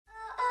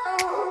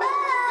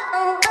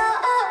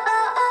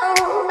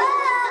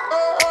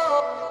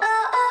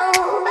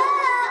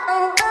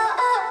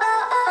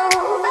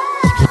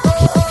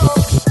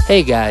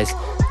Hey guys,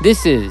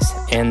 this is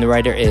And the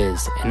Writer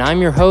Is, and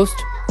I'm your host,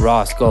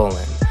 Ross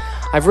Golan.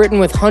 I've written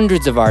with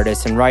hundreds of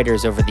artists and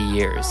writers over the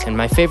years, and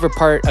my favorite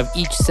part of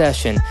each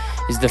session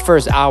is the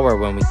first hour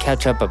when we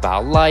catch up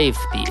about life,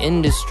 the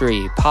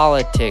industry,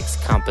 politics,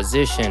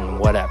 composition,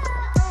 whatever.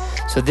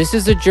 So this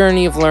is a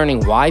journey of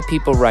learning why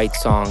people write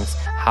songs,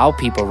 how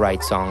people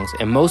write songs,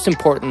 and most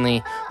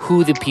importantly,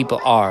 who the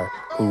people are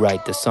who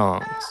write the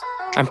songs.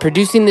 I'm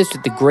producing this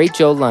with the great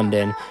Joe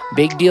London,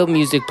 Big Deal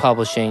Music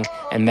Publishing,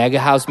 and Mega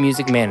House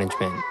Music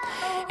Management.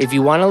 If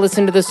you want to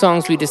listen to the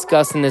songs we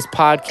discuss in this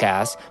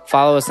podcast,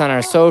 follow us on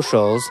our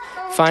socials,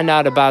 find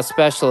out about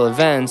special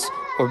events,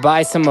 or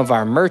buy some of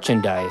our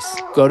merchandise,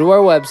 go to our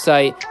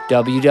website,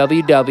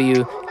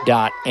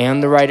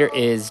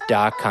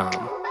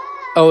 www.andthewriteris.com.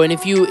 Oh, and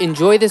if you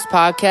enjoy this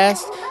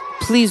podcast,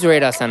 please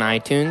rate us on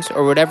iTunes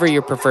or whatever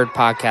your preferred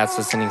podcast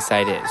listening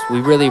site is. We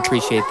really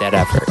appreciate that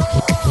effort.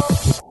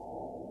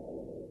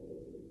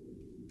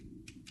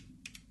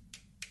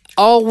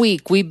 All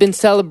week, we've been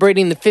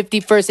celebrating the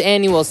 51st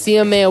Annual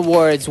CMA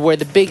Awards, where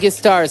the biggest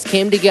stars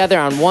came together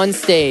on one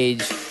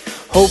stage.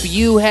 Hope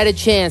you had a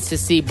chance to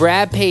see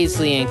Brad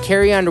Paisley and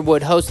Carrie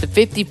Underwood host the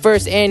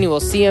 51st Annual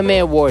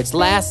CMA Awards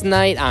last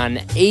night on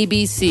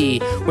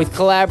ABC, with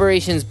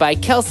collaborations by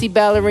Kelsey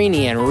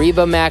Ballerini and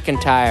Reba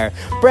McEntire,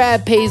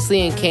 Brad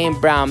Paisley and Kane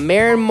Brown,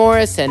 Maren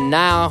Morris and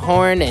Niall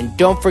Horan, and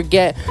don't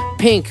forget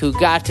Pink, who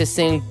got to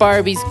sing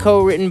Barbie's,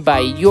 co-written by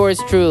yours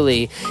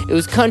truly. It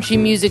was country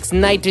music's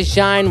night to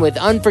shine with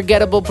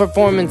unforgettable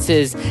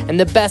performances and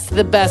the best of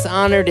the best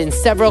honored in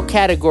several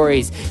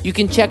categories. You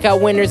can check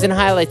out winners and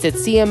highlights at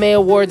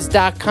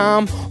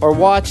CMAAwards.com or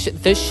watch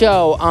the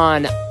show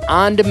on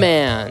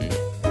demand.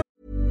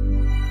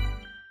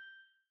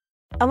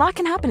 A lot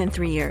can happen in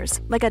 3 years,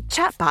 like a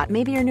chatbot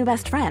may be your new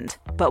best friend.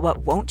 But what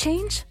won't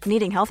change?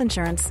 Needing health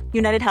insurance.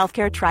 United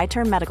Healthcare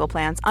Tri-Term Medical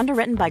Plans,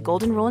 underwritten by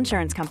Golden Rule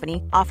Insurance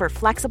Company, offer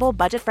flexible,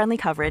 budget-friendly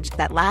coverage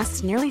that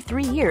lasts nearly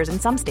 3 years in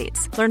some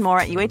states. Learn more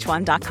at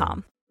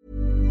UH1.com.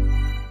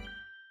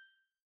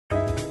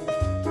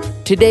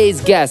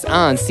 Today's guest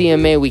on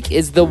CMA Week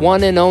is the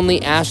one and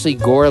only Ashley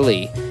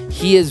Gorley.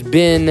 He has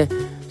been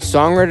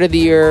Songwriter of the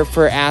Year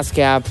for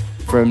ASCAP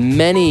for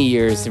many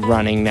years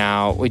running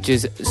now, which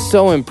is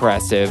so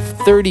impressive.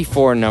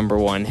 34 number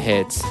one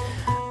hits.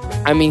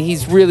 I mean,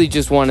 he's really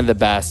just one of the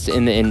best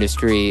in the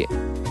industry,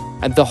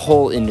 the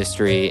whole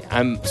industry.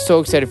 I'm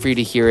so excited for you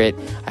to hear it.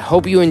 I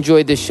hope you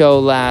enjoyed the show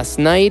last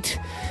night.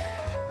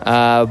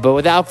 But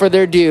without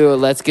further ado,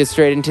 let's get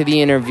straight into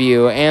the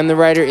interview. And the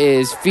Writer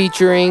Is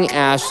featuring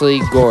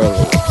Ashley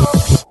Gorley.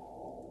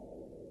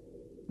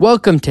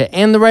 Welcome to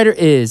And the Writer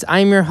Is. I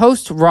am your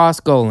host,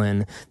 Ross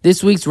Golan.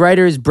 This week's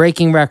writer is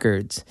breaking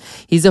records.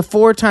 He's a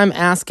 4-time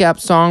ASCAP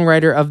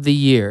Songwriter of the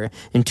Year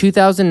in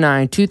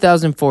 2009,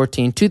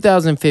 2014,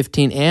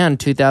 2015, and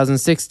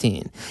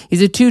 2016.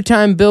 He's a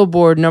 2-time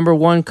Billboard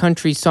 #1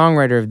 Country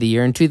Songwriter of the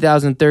Year in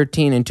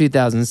 2013 and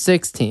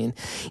 2016.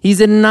 He's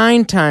a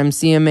 9-time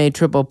CMA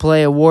Triple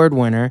Play Award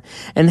winner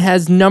and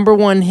has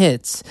 #1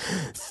 hits,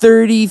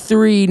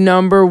 33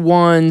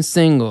 #1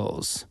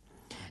 singles.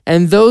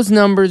 And those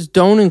numbers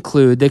don't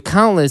include the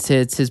countless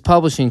hits his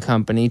publishing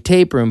company,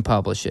 Tape Room,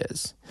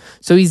 publishes.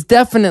 So he's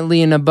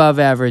definitely an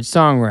above-average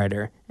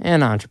songwriter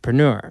and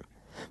entrepreneur.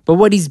 But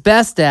what he's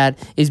best at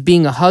is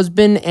being a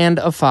husband and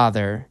a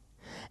father.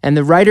 And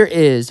the writer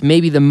is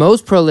maybe the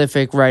most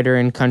prolific writer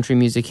in country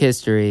music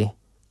history,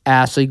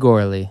 Ashley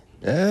Gorley.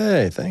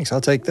 Hey, thanks.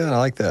 I'll take that. I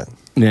like that.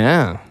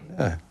 Yeah.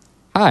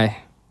 Hi.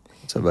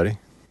 What's up, buddy?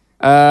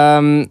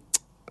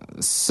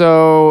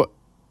 So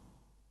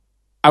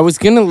I was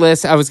going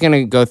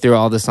to go through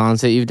all the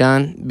songs that you've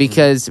done,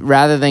 because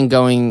rather than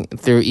going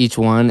through each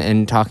one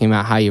and talking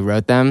about how you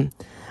wrote them,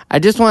 I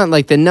just want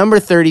like the number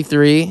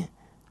 33.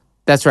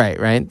 That's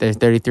right? There's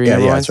 33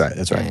 number ones?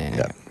 That's right.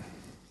 Yeah.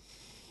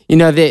 You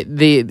know,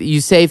 you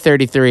say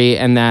 33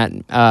 and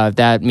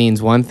that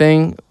means one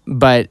thing,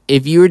 but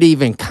if you were to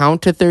even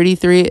count to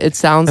 33, it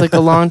sounds like a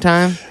long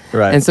time.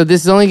 Right. And so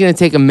this is only going to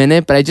take a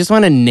minute, but I just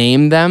want to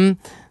name them.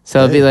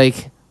 So it'll be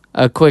like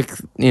a quick,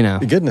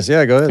 Goodness,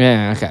 yeah, go ahead.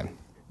 Yeah, okay.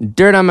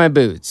 Dirt on My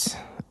Boots,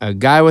 A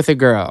Guy with a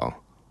Girl,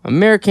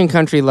 American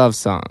Country Love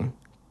Song,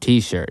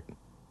 T-Shirt,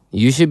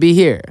 You Should Be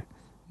Here,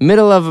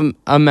 Middle of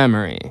a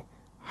Memory,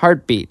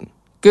 Heartbeat,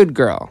 Good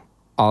Girl,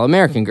 All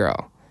American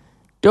Girl,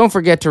 Don't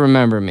Forget to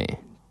Remember Me,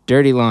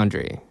 Dirty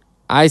Laundry,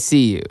 I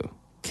See You,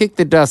 Kick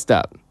the Dust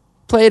Up,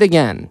 Play It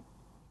Again,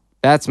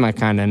 That's My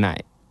Kinda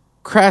Night,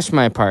 Crash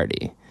My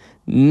Party,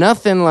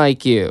 Nothing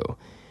Like You,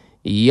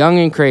 Young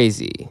and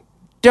Crazy,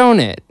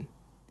 Don't It,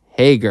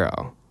 Hey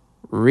Girl,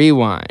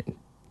 Rewind,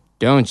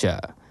 Don't Ya,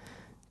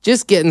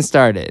 Just Getting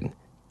Started,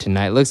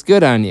 Tonight Looks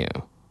Good on You,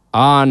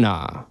 Aw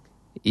Nah,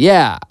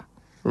 Yeah,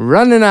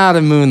 Running Out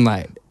of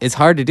Moonlight. It's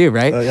hard to do,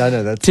 right? I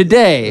know that.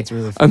 Today, that's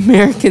really fun.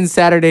 American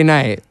Saturday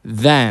Night,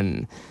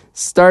 Then,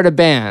 Start a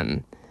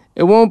Band,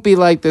 It Won't Be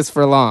Like This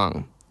for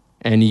Long,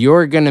 and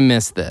You're Gonna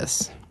Miss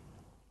This.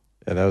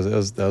 Yeah,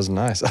 that was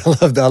nice. I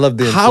love the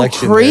inflection. How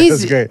crazy!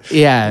 That's great.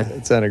 Yeah,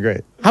 it sounded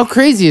great. How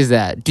crazy is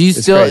that? Do you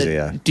It's crazy,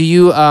 yeah. Do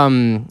you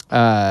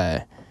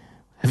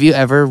Have you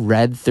ever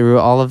read through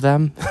all of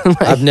them?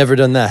 I've never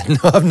done that. No,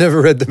 I've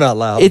never read them out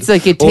loud. It's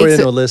like it or takes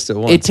in a list at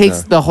once. It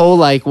takes the whole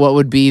like what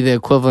would be the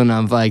equivalent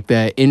of like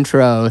the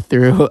intro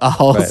through a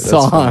whole Right, that's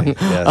song funny.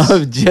 Yes.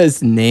 of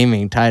just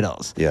naming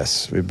titles.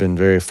 Yes, we've been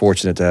very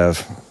fortunate to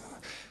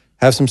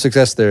have some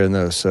success there in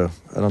those. So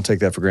I don't take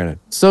that for granted.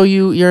 So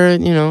you're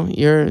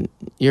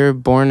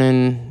born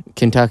in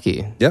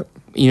Kentucky. Yep.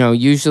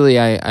 Usually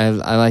I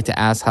like to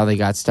ask how they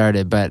got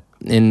started, but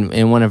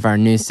in one of our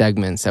new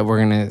segments that we're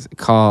gonna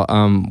call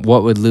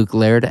 "What Would Luke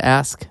Laird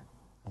Ask?"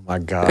 Oh my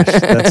gosh,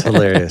 that's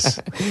hilarious.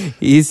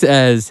 He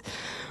says,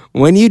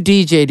 "When you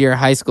DJ'd your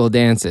high school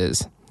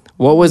dances,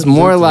 what was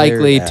more Luke Laird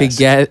likely to ask?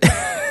 get?"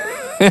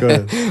 Go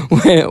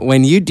ahead.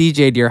 When you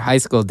DJ'd your high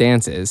school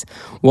dances,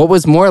 what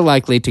was more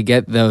likely to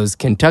get those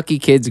Kentucky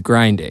kids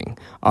grinding?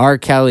 R.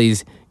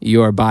 Kelly's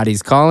 "Your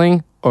Body's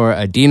Calling" or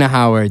Adina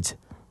Howard's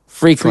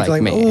 "Freak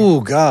Like Me"? Oh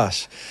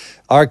gosh,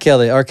 R.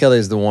 Kelly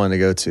is the one to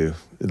go to.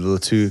 A little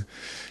too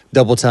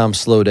double time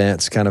slow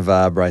dance kind of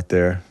vibe right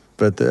there.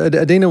 But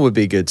the Adina would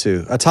be good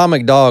too.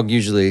 Atomic Dog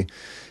usually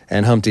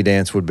and Humpty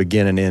Dance would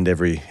begin and end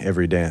every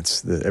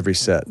dance, every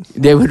set.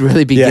 They would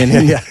really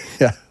begin.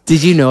 Yeah.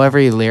 Did you know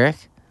every lyric?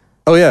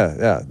 Oh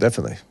yeah,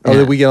 definitely. Yeah.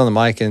 Oh, we get on the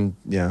mic and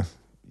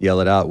yell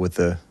it out with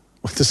the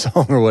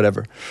song or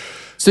whatever.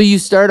 So you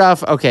start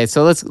off. Okay,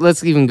 so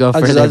let's even go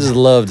I further. just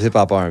loved hip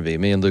hop R&B.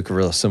 Me and Luke are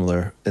real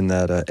similar in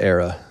that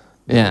era.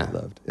 Yeah. I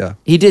loved. Yeah.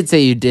 He did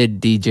say you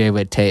did DJ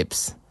with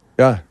tapes.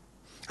 Yeah.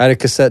 I had a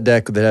cassette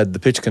deck that had the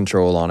pitch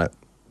control on it.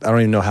 I don't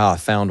even know how I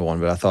found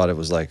one, but I thought it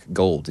was like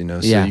gold, So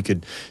Yeah. you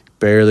could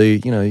barely,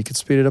 you could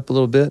speed it up a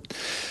little bit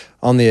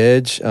on the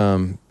edge.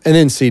 And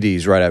then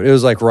CDs right after. It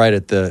was like right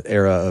at the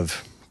era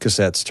of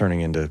cassettes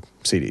turning into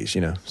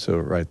CDs, So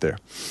right there.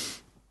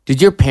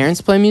 Did your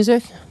parents play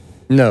music?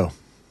 No.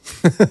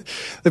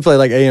 They play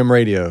like AM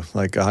radio,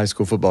 like high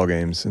school football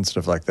games and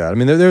stuff like that. I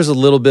mean, there's a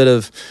little bit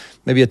of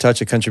maybe a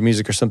touch of country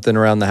music or something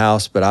around the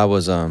house, but I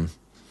was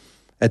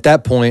at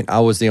that point I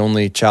was the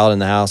only child in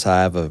the house.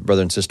 I have a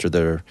brother and sister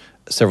that are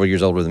several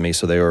years older than me,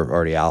 so they were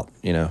already out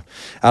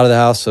of the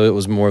house. So it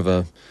was more of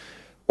a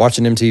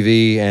watching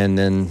MTV and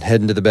then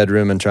heading to the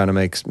bedroom and trying to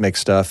make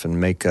stuff and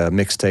make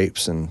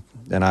mixtapes and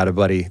I had a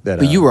buddy that.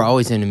 But you were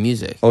always into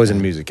music. Always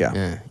into music, yeah.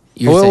 Yeah.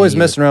 I was always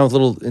messing around with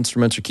little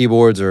instruments or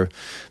keyboards, or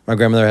my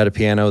grandmother had a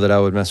piano that I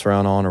would mess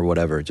around on or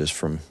whatever, just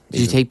from...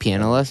 Did you take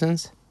piano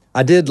lessons?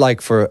 I did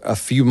like for a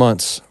few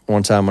months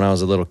one time when I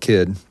was a little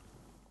kid.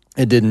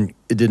 It didn't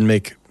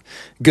make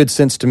good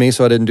sense to me,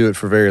 so I didn't do it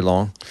for very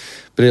long,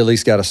 but it at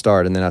least got a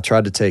start. And then I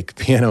tried to take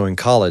piano in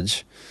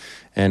college,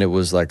 and it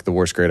was like the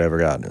worst grade I ever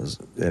got. It was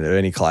in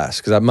any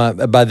class, because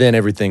by then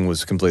everything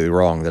was completely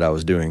wrong that I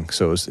was doing,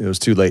 so it was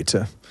too late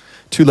to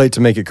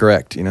make it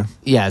correct,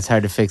 Yeah, it's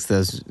hard to fix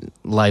those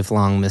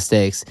lifelong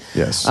mistakes.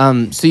 Yes.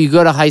 So you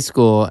go to high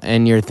school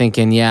and you're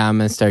thinking, yeah, I'm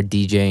going to start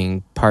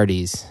DJing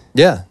parties.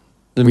 Yeah.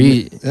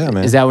 Yeah,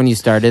 man. Is that when you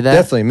started that?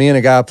 Definitely. Me and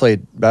a guy I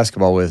played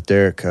basketball with,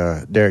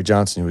 Derek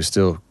Johnson, we're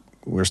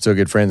still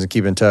good friends and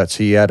keep in touch.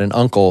 He had an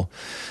uncle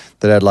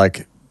that had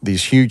like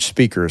these huge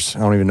speakers. I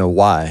don't even know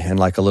why. And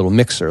like a little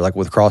mixer, like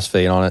with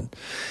crossfade on it.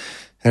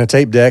 And a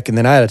tape deck. And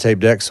then I had a tape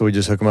deck, so we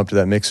just hook him up to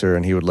that mixer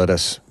and he would let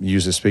us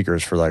use his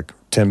speakers for like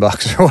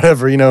 $10 or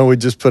whatever.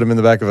 We'd just put them in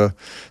the back of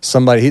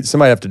somebody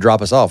have to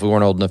drop us off. We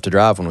weren't old enough to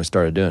drive when we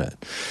started doing it.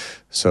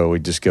 So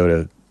we'd just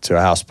go to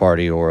a house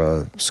party or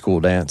a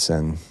school dance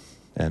and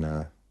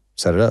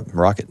set it up and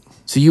rock it.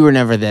 So you were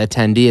never the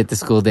attendee at the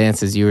school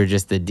dances, you were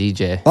just the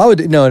DJ.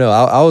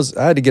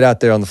 I had to get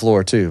out there on the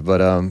floor too, but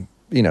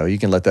you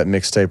can let that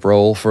mixtape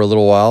roll for a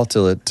little while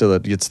till it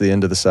gets to the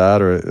end of the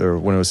side, or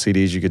when it was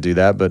CDs you could do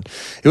that, but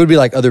it would be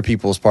like other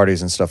people's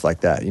parties and stuff like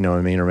that, you know what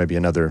I mean, or maybe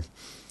another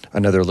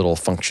little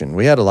function.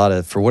 We had a lot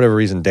of, for whatever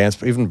reason,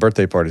 dance, even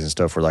birthday parties and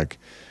stuff were like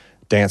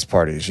dance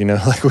parties,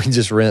 like we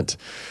just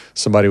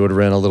somebody would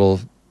rent a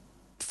little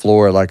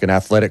floor like an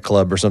athletic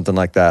club or something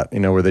like that,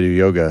 where they do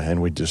yoga,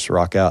 and we'd just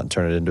rock out and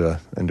turn it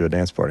into a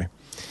dance party.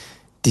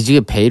 Did you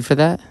get paid for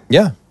that?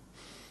 Yeah.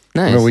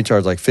 Nice. Remember, we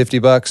charged like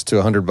 $50 to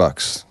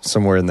 $100,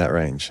 somewhere in that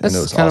range. That's and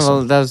it was kind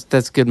awesome.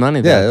 That's good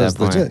money. Yeah, at it that was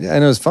point. legit. Yeah,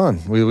 and it was fun.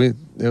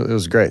 It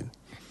was great.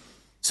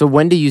 So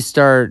when did you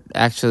start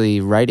actually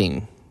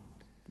writing?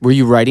 Were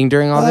you writing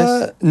during all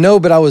this? No,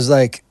 but I was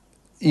like,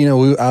 I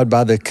would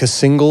buy the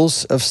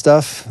singles of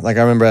stuff. Like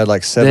I remember I had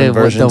like 7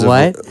 versions. The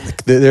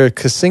what? They're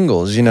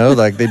singles,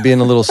 like they'd be in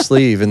a little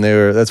sleeve, and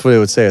that's what it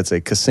would say. It's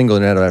a single,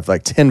 and I'd have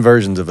like 10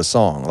 versions of a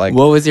song. Like,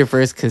 what was your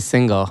first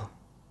single?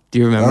 Do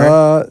you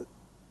remember?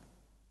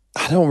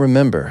 I don't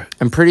remember.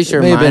 I'm pretty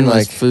sure mine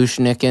was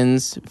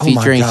Fushnikins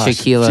featuring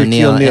Shaquille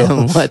O'Neal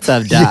and What's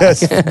Up, Doc?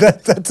 Yes,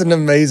 that's an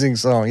amazing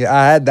song. Yeah,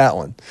 I had that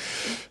one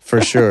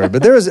for sure.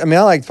 But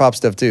I liked pop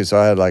stuff too. So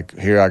I had like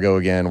Here I Go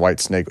Again,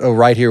 White Snake. Oh,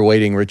 Right Here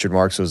Waiting, Richard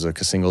Marx was a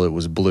single. It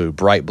was blue,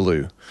 bright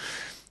blue.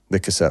 The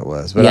cassette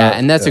was. But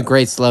and that's a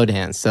great slow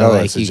dance.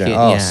 So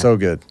so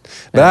good.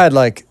 But I had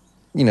like,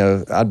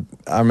 I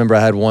remember I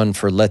had one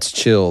for Let's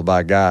Chill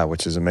by Guy,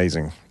 which is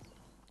amazing.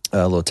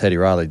 A little Teddy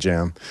Riley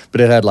jam,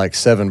 but it had like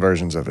 7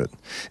 versions of it.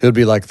 It would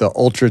be like the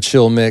ultra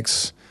chill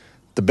mix,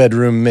 the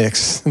bedroom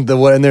mix, and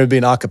there'd be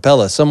an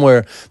acapella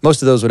somewhere.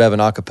 Most of those would have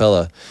an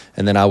acapella,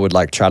 and then I would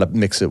like try to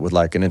mix it with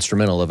like an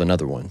instrumental of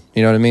another one.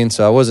 You know what I mean?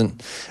 So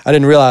I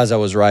didn't realize I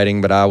was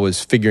writing, but I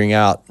was figuring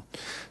out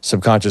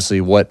subconsciously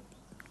what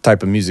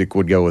type of music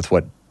would go with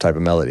what type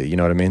of melody. You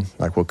know what I mean?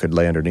 Like what could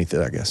lay underneath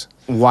it, I guess.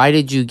 Why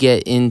did you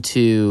get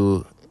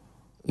into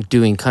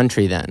doing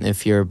country then?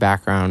 If your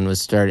background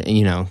was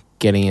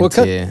getting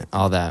into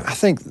all that. I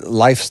think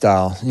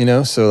lifestyle,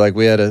 so like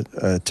we had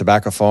a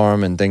tobacco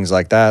farm and things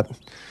like that.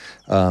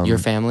 Your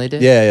family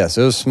did? Yeah.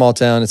 So it was a small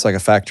town. It's like a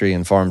factory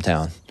and farm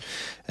town.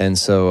 And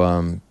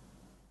so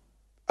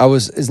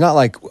it's not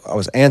like I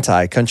was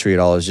anti-country at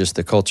all. It was just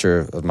the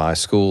culture of my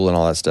school and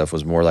all that stuff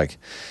was more like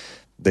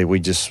we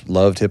just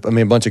loved a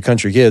bunch of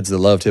country kids that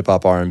loved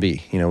hip-hop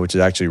R&B, which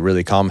is actually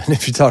really common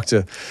if you talk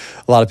to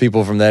a lot of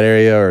people from that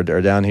area or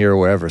down here or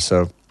wherever.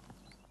 So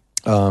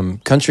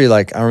country,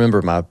 like I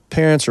remember my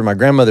parents or my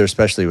grandmother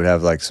especially would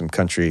have like some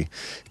country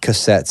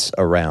cassettes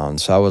around.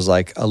 So I was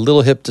like a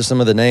little hip to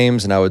some of the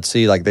names, and I would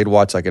see like they'd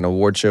watch like an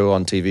award show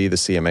on TV, the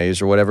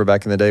CMAs or whatever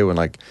back in the day when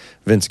like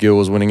Vince Gill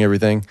was winning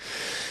everything.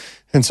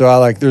 And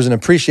so there's an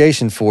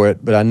appreciation for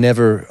it, but I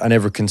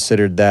never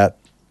considered that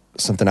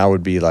something I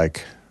would be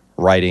like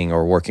writing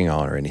or working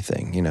on or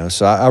anything,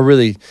 So I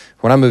really,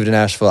 when I moved to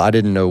Nashville, I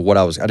didn't know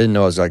I didn't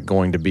know I was like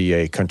going to be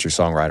a country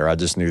songwriter. I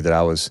just knew that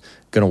I was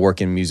going to work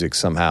in music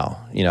somehow.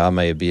 I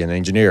may be an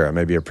engineer, I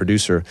may be a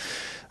producer.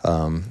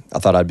 I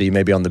thought I'd be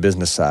maybe on the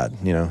business side,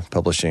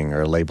 publishing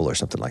or a label or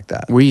something like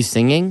that. Were you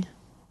singing?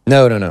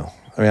 No.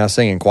 I was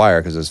singing in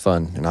choir because it was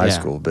fun in high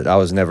school, but I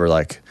was never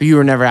like...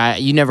 You never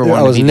wanted to be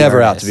I was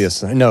never out to be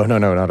a... No,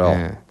 not at all.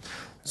 Yeah.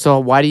 So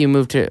why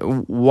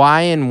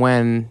and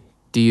when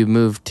do you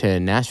move to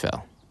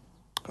Nashville?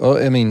 Well,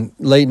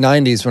 late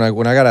 90s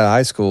when I got out of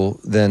high school,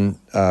 then,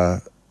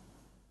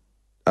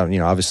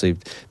 obviously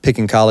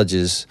picking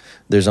colleges,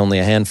 there's only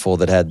a handful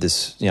that had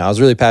this, I was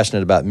really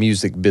passionate about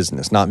music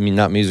business, not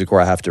music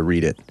where I have to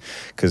read it,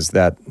 because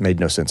that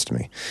made no sense to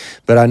me.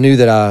 But I knew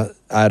that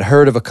I had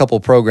heard of a couple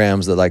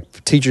programs that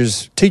like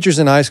teachers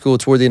in high school,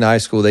 toward the end of high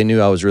school, they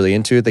knew I was really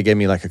into it. They gave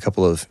me like a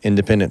couple of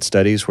independent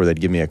studies where they'd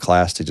give me a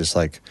class to just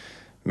like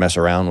mess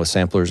around with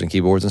samplers and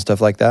keyboards and stuff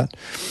like that,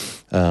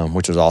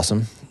 which was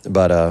awesome.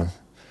 But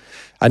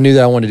I knew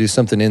that I wanted to do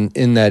something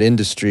in that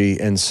industry,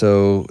 and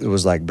so it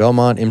was like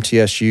Belmont,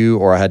 MTSU,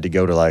 or I had to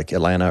go to like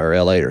Atlanta or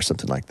LA or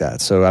something like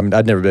that. So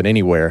I'd never been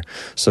anywhere,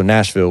 so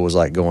Nashville was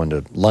like going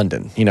to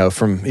London,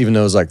 from even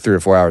though it was like 3 or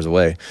 4 hours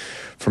away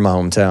from my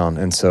hometown,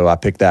 and so I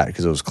picked that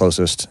because it was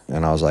closest,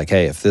 and I was like,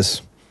 hey, if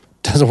this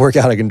doesn't work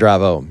out, I can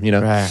drive home,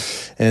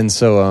 Right. And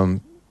so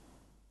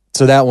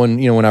so that one,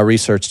 when I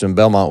researched them,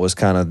 Belmont was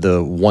kind of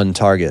the one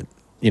target,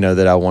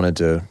 that I wanted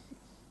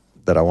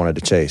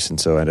to chase, and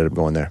so I ended up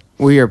going there.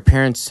 Were your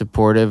parents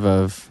supportive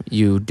of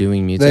you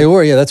doing music? They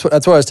were, yeah. That's what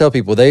I always tell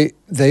people.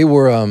 They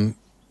were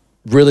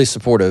really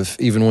supportive,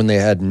 even when they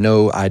had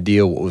no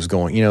idea what was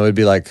going. It'd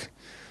be like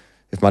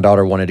if my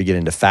daughter wanted to get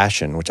into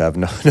fashion, which I have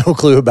no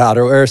clue about,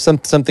 or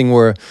something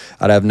where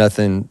I'd have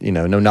nothing,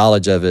 no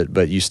knowledge of it,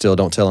 but you still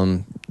don't tell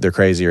them they're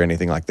crazy or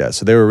anything like that.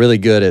 So they were really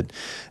good at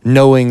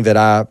knowing that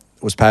I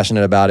was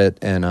passionate about it,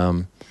 and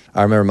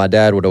I remember my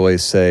dad would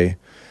always say.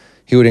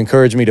 He would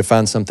encourage me to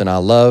find something I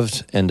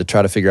loved and to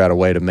try to figure out a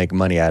way to make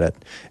money at it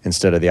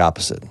instead of the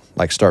opposite.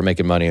 Like start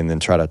making money and then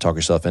try to talk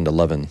yourself into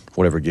loving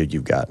whatever gig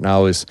you've got. And I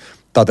always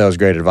thought that was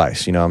great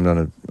advice.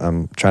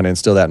 I'm trying to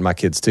instill that in my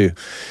kids too.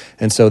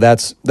 And so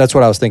that's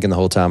what I was thinking the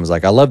whole time. Was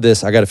like, I love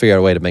this. I got to figure out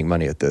a way to make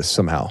money at this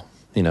somehow.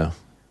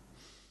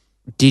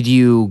 Did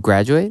you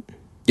graduate?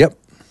 Yep,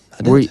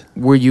 I did.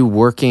 Were you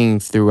working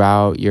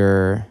throughout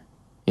your?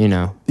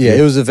 Yeah,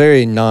 it was a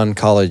very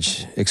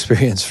non-college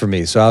experience for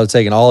me. So I was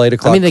taking all 8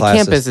 o'clock classes.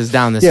 The campus is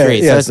down the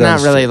street, so it's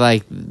not really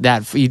like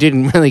that. You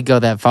didn't really go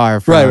that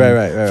far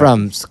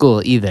from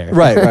school either.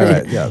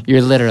 Right, yeah.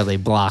 You're literally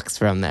blocks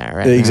from there,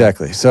 right?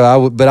 Exactly. So I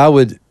would,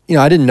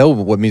 I didn't know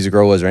what Music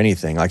Row was or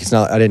anything. Like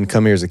I didn't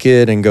come here as a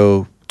kid and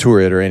go tour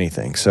it or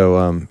anything.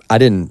 So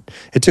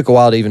it took a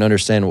while to even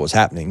understand what was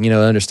happening,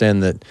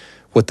 understand that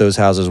what those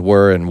houses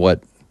were and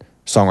what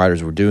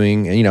songwriters were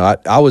doing. And,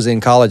 I was in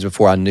college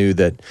before I knew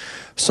that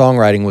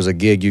songwriting was a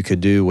gig you could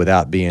do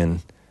without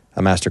being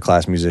a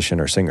masterclass musician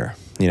or singer,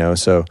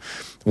 So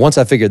once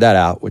I figured that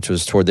out, which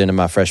was toward the end of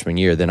my freshman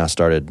year, then I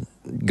started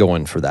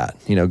going for that,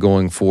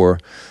 going for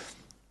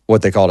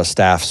what they called a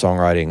staff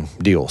songwriting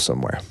deal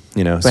somewhere,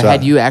 But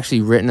had you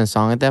actually written a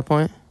song at that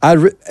point? I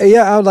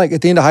would like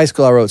at the end of high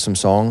school, I wrote some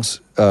songs.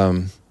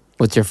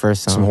 What's your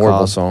first song? Some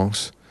horrible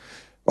songs.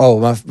 Oh,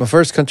 my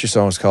first country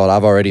song was called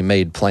 "I've Already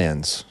Made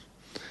Plans."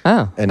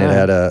 Oh, and it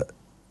had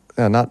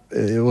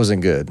it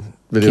wasn't good.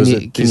 But can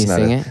you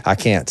sing it? I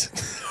can't.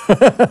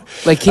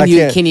 Like, can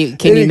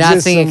you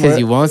not sing it because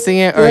you won't sing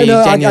it, or you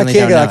genuinely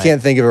don't know I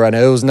can't think of it right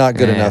now. It was not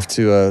good enough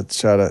to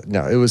try to.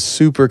 No, it was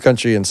super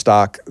country and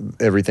stock,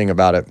 everything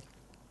about it.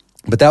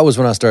 But that was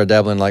when I started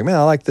dabbling. Like, man,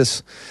 I like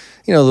this,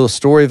 little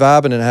story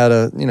vibe, and it had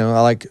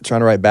I like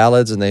trying to write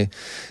ballads, and they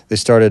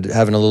started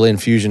having a little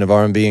infusion of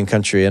R&B and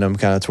country in them,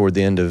 kind of toward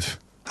the end of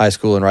high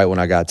school and right when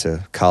I got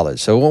to college.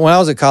 So when I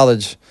was at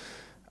college,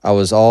 I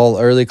was all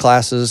early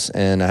classes,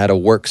 and I had a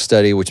work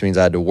study, which means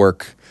I had to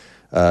work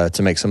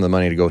to make some of the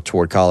money to go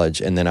toward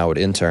college, and then I would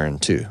intern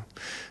too.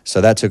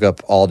 So that took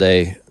up all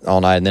day, all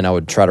night, and then I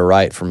would try to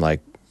write from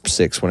like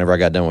 6 whenever I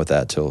got done with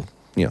that till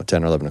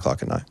 10 or 11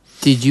 o'clock at night.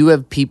 Did you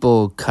have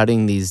people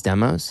cutting these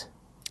demos?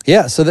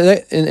 Yeah, so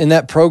in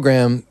that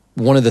program,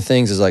 one of the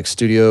things is like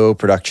studio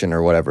production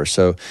or whatever.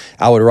 So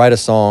I would write a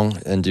song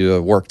and do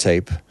a work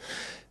tape,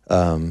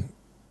 and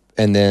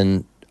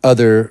then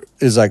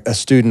a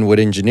student would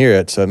engineer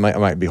it. So it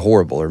might be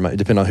horrible, or it might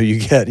depend on who you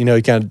get. You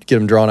kind of get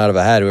them drawn out of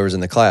a hat, whoever's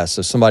in the class.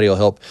 So somebody will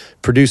help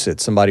produce it,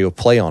 somebody will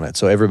play on it.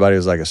 So everybody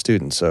was like a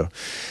student. So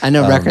I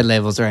know record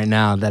labels right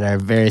now that are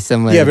very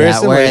similar to very that,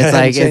 similar. where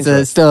it's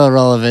like still a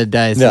roll of the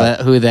dice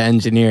who the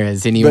engineer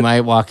is, and you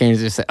might walk in and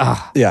just say,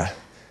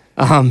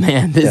 oh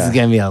man, this is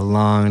gonna be a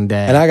long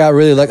day. And I got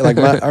really lucky.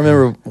 I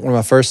remember one of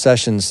my first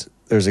sessions,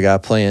 there was a guy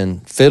playing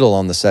fiddle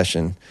on the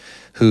session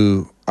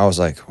who I was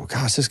like, well,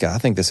 gosh, I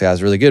think this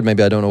guy's really good.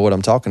 Maybe I don't know what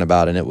I'm talking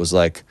about. And it was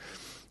like,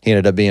 he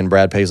ended up being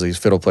Brad Paisley's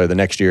fiddle player the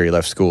next year he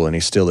left school, and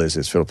he still is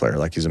his fiddle player.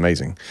 Like, he's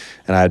amazing.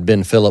 And I had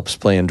Ben Phillips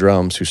playing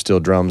drums, who still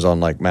drums on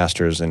like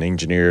Masters and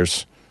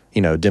Engineers,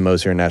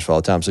 demos here in Nashville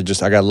all the time. So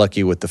I got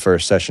lucky with the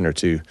first session or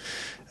two,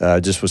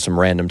 just with some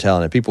random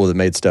talented people that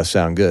made stuff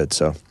sound good.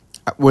 So,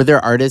 were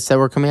there artists that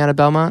were coming out of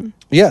Belmont?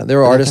 Yeah, there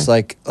were artists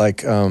like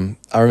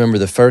I remember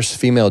the first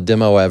female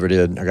demo I ever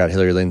did. I got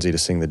Hillary Lindsay to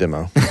sing the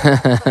demo,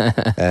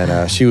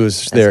 and she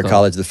was there at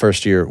college the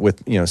first year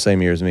with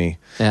same year as me.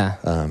 Yeah,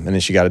 and then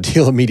she got a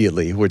deal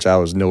immediately, which I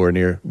was nowhere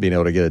near being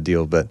able to get a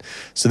deal. But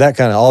so that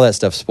all that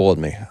stuff spoiled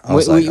me. I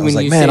was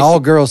like, man, all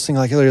girls sing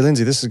like Hillary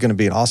Lindsay. This is going to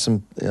be an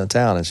awesome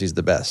town, and she's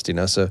the best.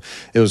 So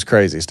it was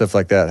crazy. Stuff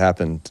like that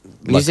happened.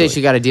 When you say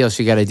she got a deal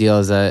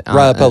as a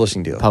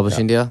publishing deal.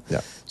 Publishing deal. Yeah.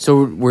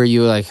 So were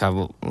you like,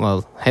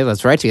 well, hey,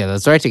 let's write together.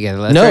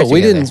 No, we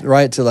didn't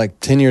write till like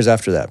 10 years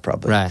after that,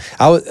 probably. Right.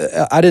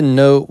 I didn't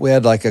know. We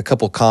had like a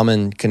couple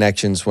common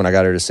connections when I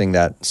got her to sing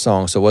that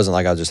song, so it wasn't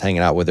like I was just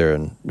hanging out with her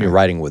and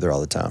writing with her all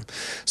the time.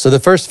 So the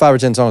first 5 or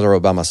 10 songs I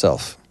wrote by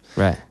myself.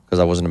 Right. Because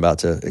I wasn't about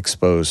to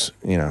expose,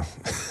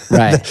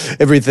 right,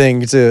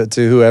 everything to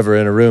whoever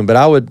in a room.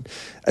 But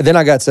then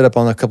I got set up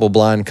on a couple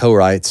blind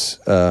co-writes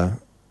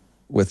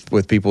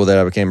with people that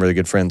I became really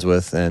good friends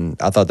with, and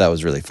I thought that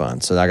was really fun.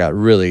 So I got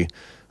really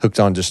hooked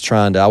on just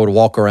I would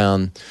walk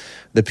around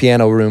the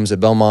piano rooms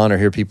at Belmont or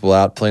hear people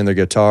out playing their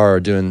guitar or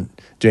do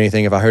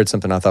anything. If I heard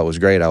something I thought was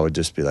great, I would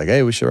just be like,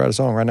 hey, we should write a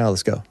song right now.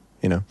 Let's go.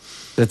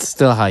 That's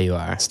still how you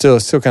are. Still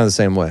kind of the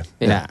same way.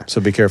 Yeah.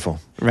 So be careful.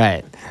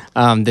 Right.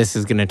 This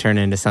is going to turn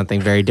into something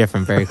very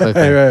different very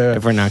quickly right.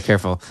 if we're not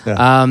careful.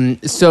 Yeah.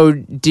 So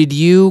did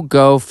you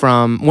go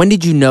when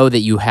did you know that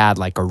you had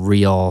like a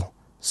real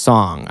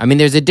song? I mean,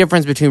 there's a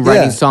difference between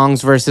writing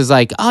songs versus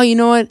like, oh, you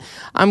know what?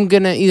 I'm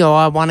going to,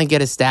 I want to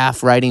get a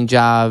staff writing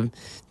job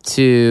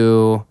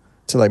to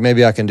like,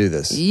 maybe I can do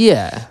this.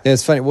 Yeah. Yeah,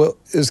 it's funny. Well,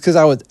 it was because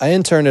I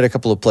interned at a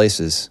couple of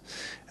places,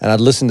 and I'd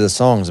listen to the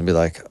songs and be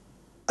like,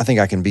 I think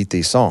I can beat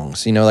these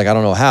songs. Like, I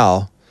don't know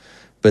how,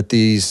 but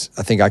I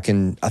think I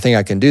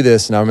can do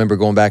this. And I remember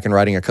going back and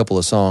writing a couple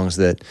of songs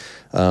that.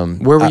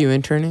 Where were you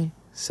interning?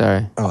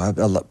 Sorry.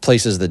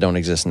 Places that don't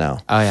exist now.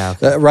 Oh, yeah.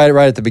 Okay.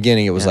 Right at the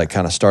beginning, it was like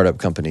kind of startup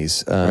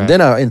companies. Right.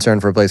 Then I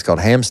interned for a place called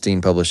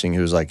Hamstein Publishing,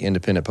 who was like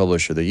Independent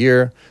Publisher of the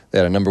Year. They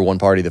had a #1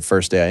 party the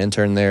first day I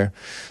interned there.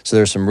 So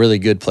there's some really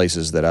good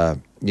places that I,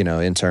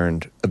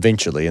 interned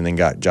eventually and then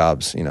got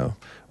jobs,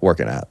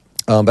 working at.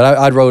 But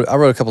I wrote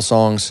a couple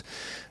songs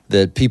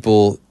that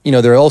people,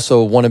 they're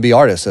also wannabe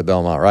artists at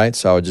Belmont, right?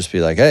 So I would just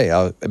be like, hey,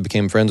 I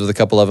became friends with a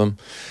couple of them.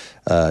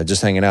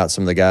 Just hanging out,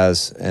 some of the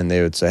guys, and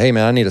they would say, hey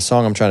man, I need a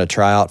song I'm trying to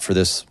try out for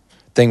this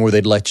thing where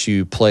they'd let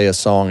you play a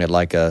song at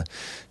like a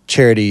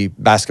charity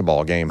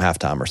basketball game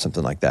halftime or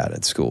something like that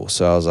at school.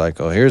 So I was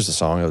like, oh, here's the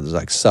song. It was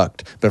like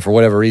sucked, but for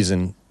whatever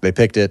reason they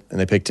picked it and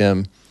they picked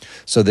him.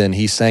 So then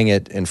he sang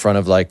it in front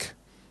of like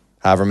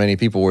however many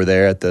people were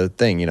there at the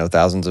thing,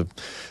 thousands of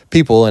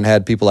people, and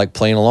had people like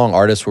playing along.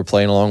 Artists were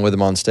playing along with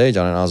him on stage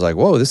on it. And I was like,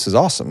 whoa, this is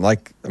awesome.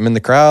 Like, I'm in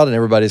the crowd and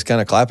everybody's kind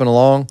of clapping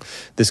along.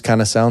 This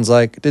kind of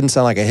didn't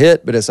sound like a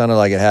hit, but it sounded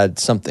like it had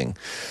something.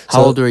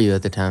 How old were you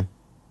at the time?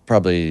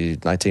 Probably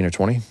 19 or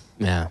 20.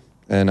 Yeah.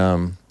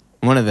 And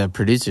one of the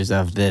producers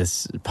of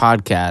this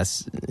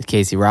podcast,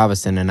 Casey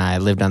Robinson, and I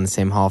lived on the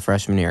same hall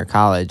freshman year of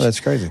college. That's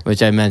crazy.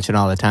 Which I mention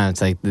all the time.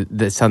 It's like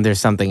there's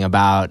something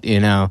about,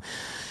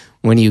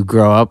 when you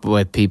grow up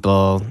with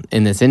people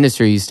in this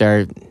industry, you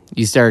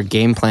start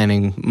game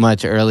planning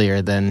much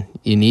earlier than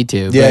you need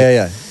to.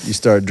 Yeah. You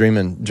start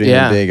dreaming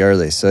big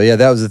early. So yeah,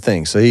 that was the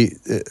thing. So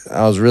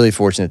I was really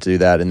fortunate to do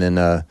that. And then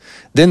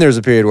there was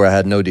a period where I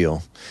had no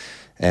deal,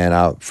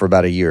 and for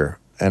about a year,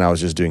 and I was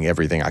just doing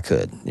everything I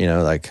could.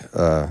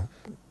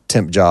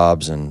 Temp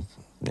jobs and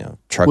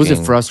trucking. Was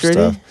it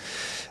frustrating?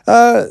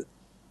 Stuff.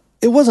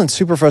 It wasn't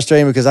super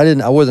frustrating because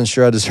I wasn't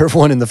sure I deserved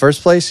one in the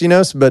first place,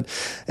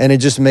 and it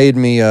just made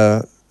me,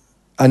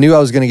 I knew I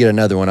was going to get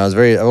another one. I've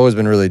always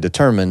been really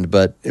determined,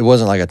 but it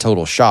wasn't like a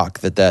total shock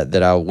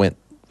that I went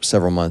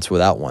several months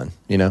without one,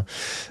 Yeah.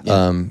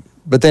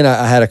 but then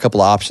I had a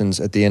couple of options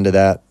at the end of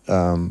that.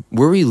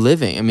 Where were you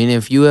living? I mean,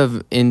 if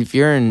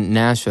you're in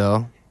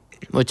Nashville,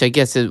 which I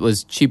guess it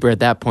was cheaper at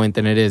that point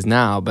than it is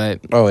now, but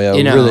oh yeah,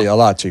 really a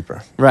lot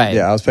cheaper. Right.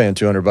 Yeah, I was paying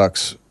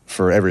 $200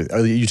 for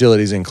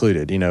utilities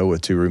included,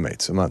 with 2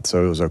 roommates a month,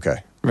 so it was okay.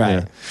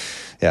 Right.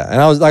 Yeah,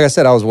 and I was, like I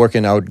said, I was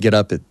working. I would get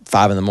up at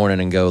 5 a.m.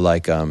 and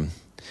go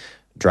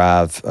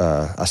drive.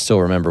 I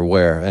still remember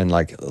where, and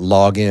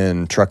log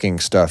in trucking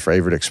stuff for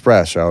Averitt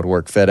Express. Or I would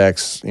work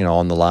FedEx,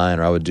 on the line,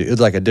 or I would do it was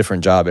like a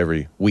different job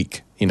every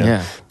week.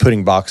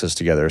 Putting boxes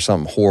together, or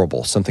something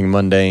horrible, something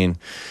mundane.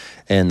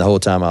 And the whole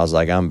time I was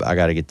like, I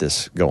got to get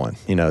this going.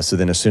 So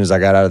then as soon as I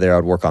got out of there,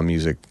 I'd work on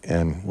music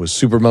and was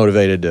super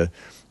motivated to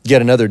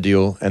get another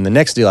deal. And the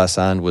next deal I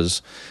signed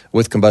was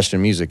with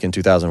Combustion Music in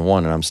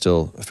 2001, and I'm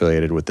still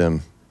affiliated with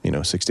them,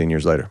 16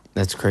 years later.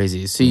 That's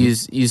crazy. So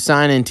you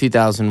signed in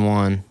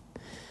 2001,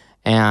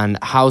 and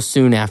how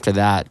soon after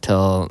that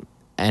till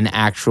an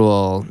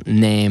actual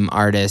name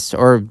artist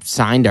or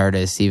signed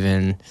artist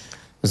even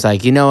was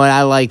like, you know what,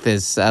 I like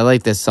this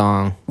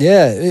song?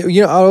 Yeah,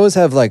 I always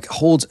have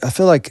holds. I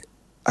feel like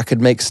I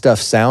could make stuff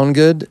sound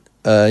good.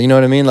 You know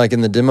what I mean? Like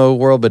in the demo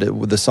world,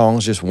 but the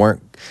songs just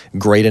weren't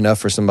great enough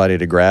for somebody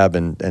to grab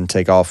and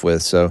take off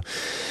with. So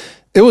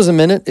it was a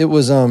minute. It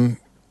was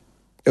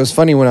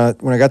funny when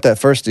I got that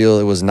first deal.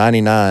 It was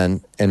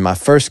 99, and my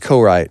first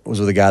co-write was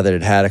with a guy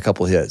that had a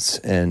couple hits,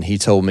 and he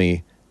told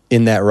me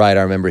in that write,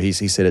 I remember he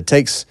said,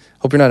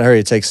 hope you're not in a hurry.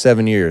 It takes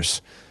 7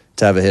 years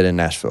to have a hit in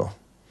Nashville.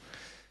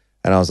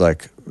 And I was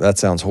like, that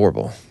sounds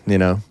horrible,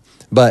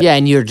 But yeah,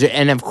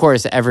 and of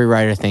course every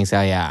writer thinks,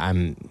 oh yeah,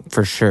 I'm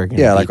for sure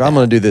gonna I'm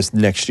going to do this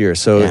next year.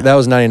 So that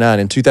was 99.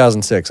 In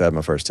 2006, I had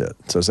my first hit.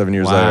 So 7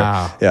 years later,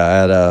 I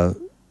had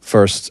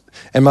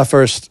my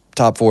first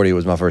top 40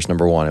 was my first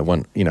number one. It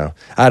went, I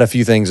had a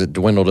few things that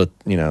dwindled,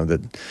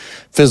 that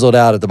fizzled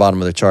out at the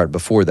bottom of the chart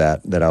before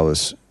that I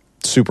was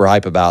super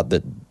hype about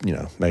that,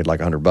 made like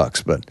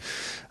 $100. But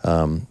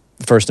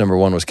the first number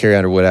one was Carrie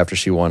Underwood after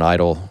she won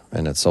Idol,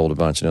 and it sold a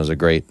bunch, and it was a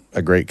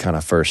great kind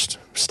of first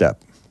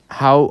step.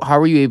 How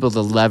were you able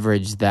to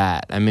leverage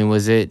that? I mean,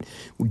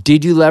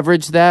 did you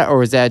leverage that, or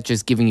was that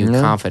just giving you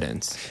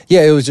confidence?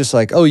 Yeah, it was just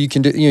like, oh, you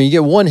can do, you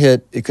get one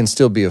hit, it can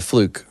still be a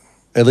fluke.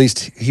 At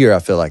least here I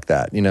feel like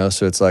that,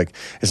 so it's like,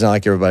 it's not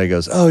like everybody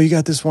goes, oh, you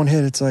got this one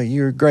hit, it's like,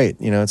 you're great,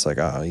 it's like,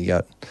 oh,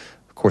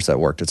 of course that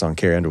worked, it's on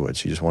Carrie Underwood,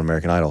 she just won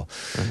American Idol.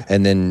 Mm-hmm.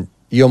 And then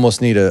you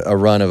almost need a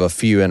run of a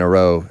few in a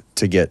row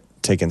to get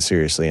taken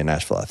seriously in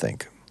Nashville, I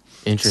think.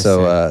 Interesting.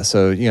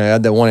 So I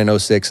had that one in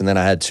 2006, and then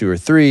I had 2 or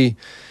 3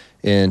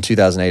 in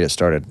 2008. It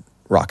started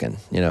rocking,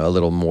 a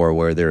little more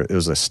where it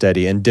was a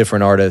steady and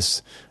different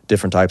artists,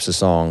 different types of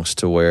songs,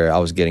 to where I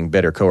was getting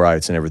better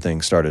co-writes and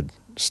everything started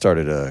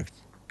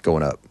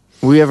going up.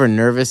 Were you ever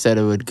nervous that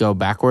it would go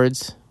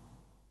backwards?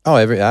 Oh,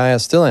 I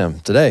still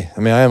am today. I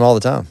mean, I am all the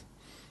time.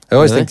 I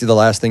always think the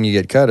last thing you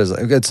get cut is,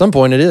 at some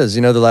point it is,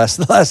 the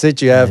last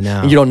hit you have,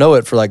 and you don't know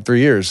it for 3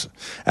 years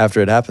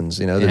after it happens,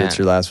 that it's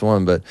your last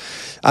one. But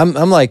I'm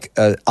like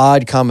an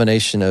odd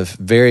combination of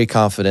very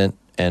confident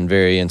and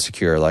very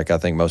insecure, like I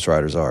think most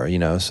writers are,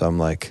 so I'm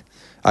like,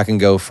 I can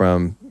go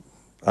from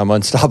I'm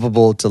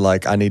unstoppable to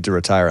I need to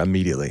retire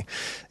immediately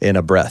in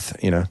a breath,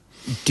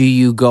 Do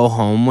you go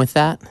home with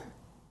that?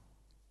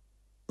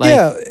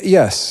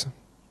 Yes.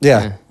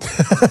 Yeah.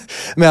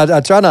 I mean, I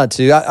try not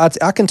to.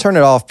 I can turn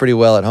it off pretty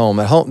well at home.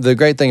 At home, the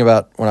great thing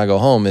about when I go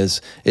home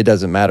is it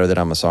doesn't matter that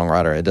I'm a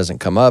songwriter. It doesn't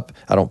come up.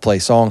 I don't play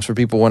songs for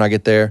people when I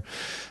get there.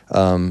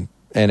 And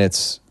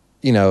it's,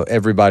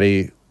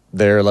 everybody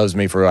there loves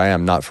me for who I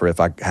am, not for if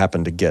I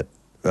happen to get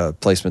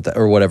placement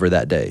or whatever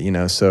that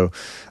day, So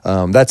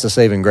that's a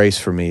saving grace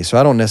for me. So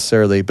I don't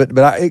necessarily, but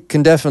it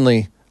can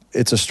definitely,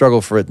 it's a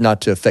struggle for it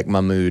not to affect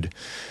my mood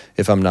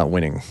if I'm not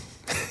winning,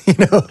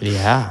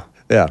 Yeah.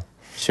 Yeah.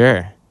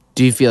 Sure.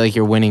 Do you feel like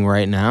you're winning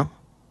right now?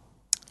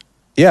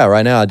 Yeah,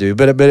 right now I do.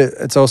 But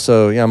it's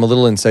also, I'm a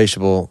little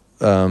insatiable.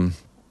 My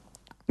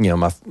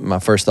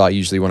first thought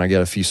usually when I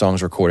get a few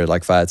songs recorded,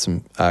 like if I had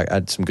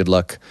some good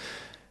luck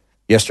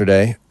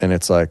yesterday, and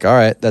it's like, all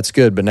right, that's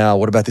good, but now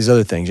what about these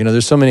other things?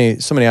 There's so many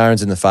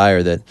irons in the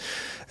fire that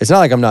it's not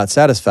like I'm not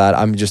satisfied.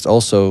 I'm just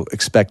also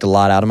expect a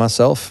lot out of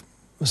myself.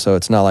 So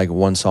it's not like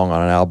one song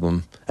on an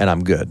album and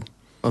I'm good.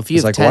 Well, if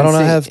you have 10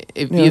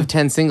 you have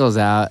 10 singles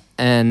out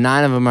and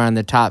 9 of them are in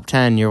the top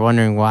 10, you're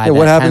wondering why. Yeah,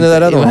 what happened to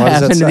that other one? What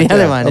happened to the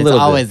other one? It's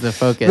always the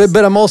focus.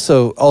 But I'm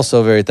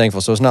also very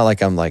thankful. So it's not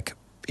like I'm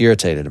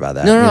irritated by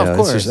that. No, of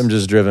course. I'm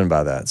just driven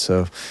by that.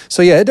 So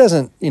yeah, it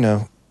doesn't.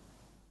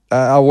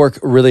 I work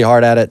really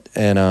hard at it,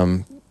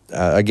 and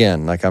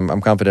again,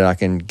 I'm confident I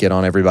can get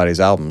on everybody's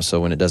albums. So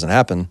when it doesn't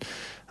happen,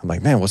 I'm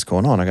like, man, what's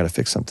going on? I got to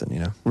fix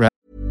something. Right.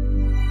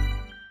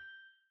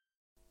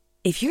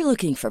 If you're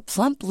looking for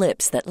plump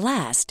lips that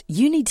last,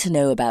 you need to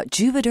know about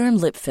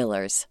Juvederm lip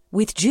fillers.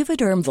 With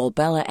Juvederm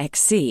Volbella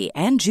XC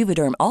and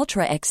Juvederm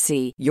Ultra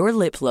XC, your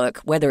lip look,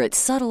 whether it's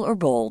subtle or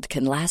bold,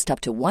 can last up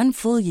to 1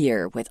 full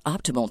year with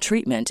optimal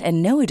treatment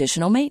and no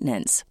additional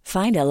maintenance.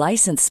 Find a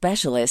licensed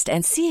specialist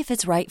and see if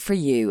it's right for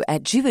you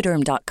at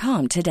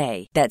Juvederm.com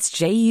today. That's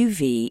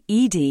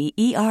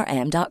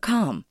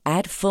JUVEDERM.com.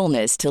 Add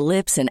fullness to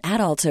lips in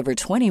adults over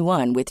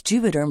 21 with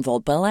Juvederm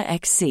Volbella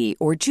XC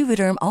or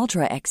Juvederm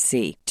Ultra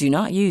XC. Do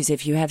not use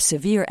if you have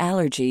severe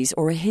allergies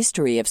or a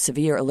history of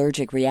severe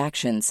allergic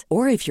reactions,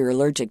 or if you're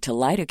allergic to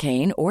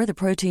lidocaine or the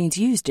proteins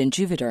used in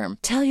Juvederm.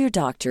 Tell your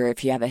doctor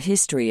if you have a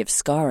history of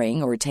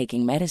scarring or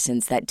taking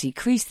medicines that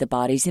decrease the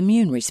body's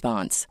immune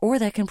response or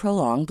that can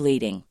prolong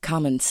bleeding.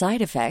 Common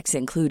side effects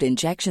include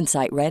injection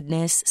site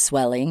redness,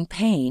 swelling,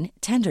 pain,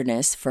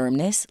 tenderness,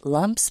 firmness,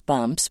 lumps,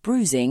 bumps,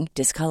 bruising,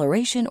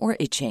 discoloration, or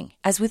itching.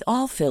 As with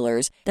all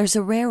fillers, there's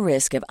a rare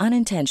risk of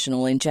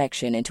unintentional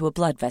injection into a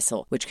blood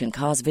vessel, which can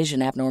cause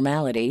vision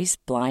abnormalities,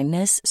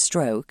 blindness,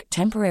 stroke,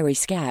 temporary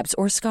scabs,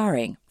 or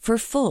scarring. For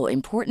full,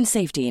 important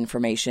safety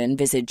information,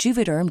 visit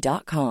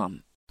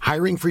Juvederm.com.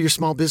 Hiring for your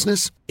small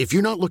business? If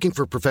you're not looking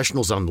for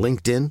professionals on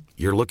LinkedIn,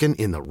 you're looking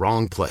in the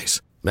wrong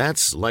place.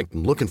 That's like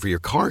looking for your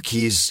car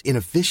keys in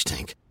a fish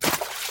tank.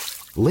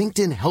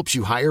 LinkedIn helps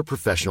you hire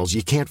professionals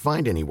you can't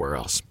find anywhere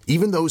else,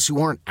 even those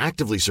who aren't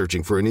actively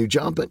searching for a new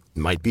job but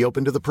might be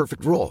open to the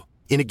perfect role.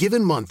 In a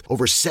given month,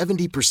 over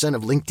 70%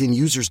 of LinkedIn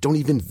users don't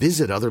even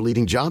visit other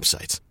leading job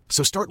sites.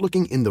 So start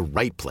looking in the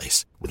right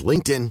place. With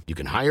LinkedIn, you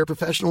can hire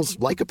professionals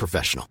like a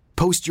professional.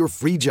 Post your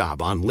free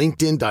job on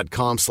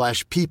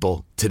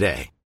linkedin.com/people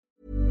today.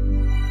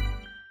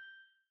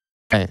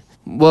 Right.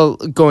 Well,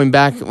 going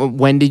back,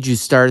 when did you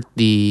start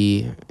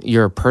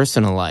your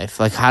personal life?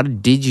 Like, how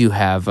did you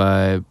have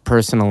a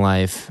personal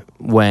life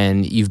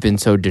when you've been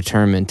so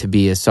determined to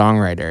be a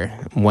songwriter?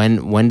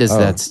 When does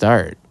that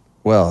start?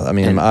 Well, I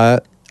mean,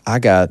 I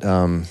got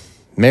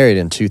married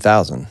in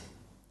 2000.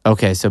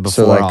 Okay, so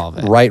before all of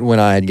it. Right when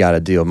I had got a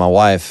deal. My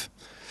wife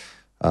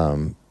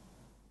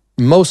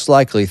most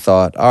likely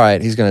thought, all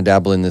right, he's going to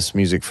dabble in this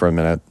music for a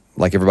minute,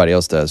 like everybody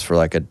else does, for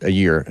like a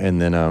year,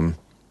 and then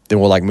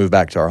we'll like move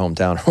back to our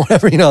hometown or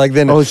whatever, like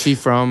then. Oh, is she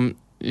from?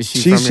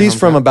 She's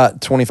from about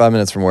 25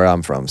 minutes from where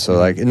I'm from, so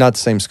like not the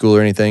same school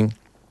or anything.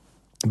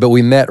 But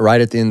we met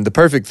right at the end. The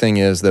perfect thing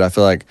is that I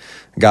feel like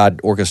God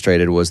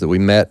orchestrated was that we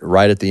met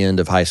right at the end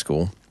of high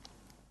school.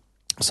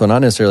 So not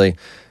necessarily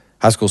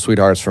high school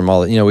sweethearts from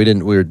all, we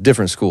were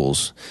different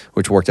schools,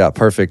 which worked out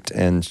perfect.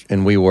 And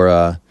we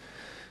were,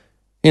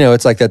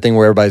 it's like that thing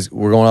where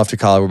we're going off to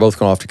college. We're both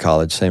going off to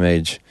college, same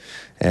age.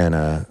 And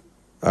I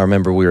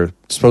remember we were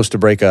supposed to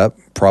break up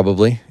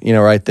probably,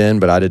 right then,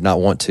 but I did not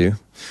want to.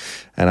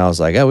 And I was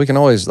like, we can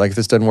always, like, if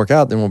this doesn't work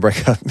out, then we'll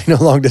break up,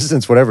 long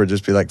distance, whatever.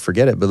 Just be like,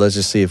 forget it. But let's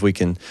just see if we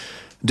can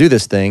do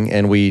this thing.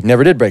 And we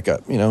never did break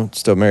up,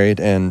 still married.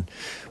 And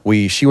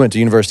she went to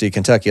University of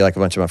Kentucky like a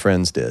bunch of my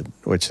friends did,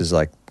 which is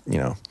like,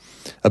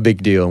 a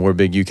big deal. And we're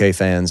big UK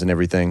fans and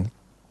everything.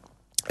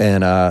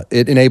 And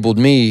it enabled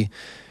me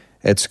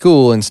at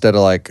school, instead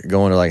of like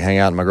going to like hang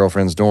out in my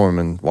girlfriend's dorm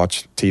and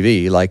watch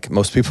TV like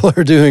most people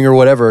are doing or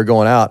whatever, or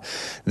going out,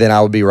 then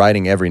I would be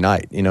writing every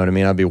night. You know what I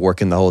mean? I'd be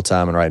working the whole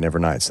time and writing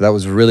every night. So that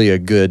was really a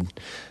good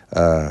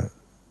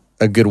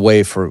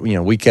way for,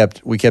 we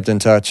kept in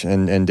touch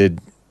and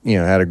did,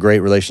 had a great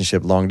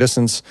relationship long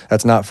distance.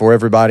 That's not for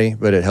everybody,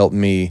 but it helped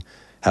me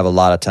have a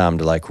lot of time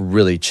to like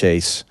really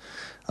chase,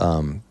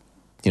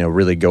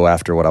 really go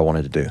after what I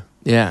wanted to do.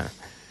 Yeah.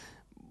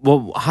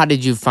 Well, how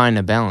did you find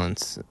a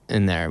balance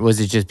in there?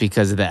 Was it just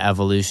because of the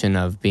evolution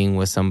of being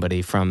with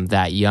somebody from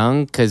that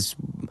young? Because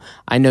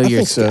I know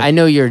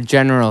your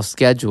general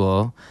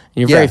schedule. And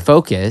you're very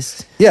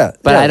focused. Yeah,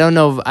 but I don't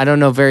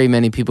know very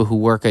many people who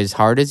work as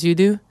hard as you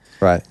do.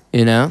 Right.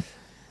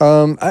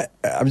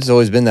 I've just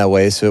always been that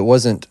way. So it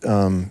wasn't.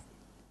 The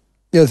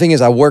thing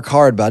is, I work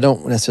hard, but I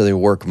don't necessarily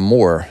work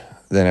more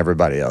than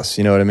everybody else.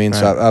 You know what I mean?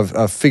 Right. So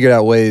I've figured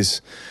out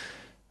ways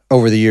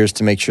over the years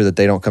to make sure that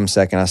they don't come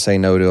second. I say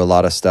no to a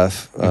lot of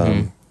stuff,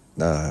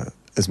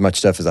 as much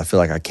stuff as I feel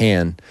like I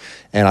can,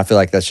 and I feel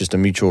like that's just a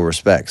mutual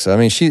respect. So I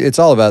mean, it's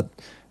all about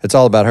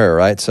her,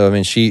 right? So I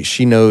mean,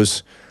 she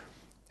knows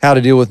how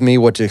to deal with me,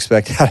 what to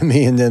expect out of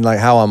me, and then like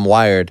how I'm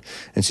wired,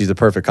 and she's the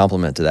perfect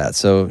complement to that.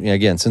 So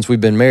again, since we've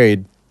been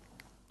married,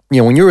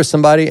 when you're with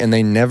somebody and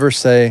they never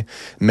say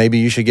maybe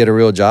you should get a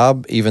real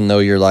job, even though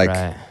you're like,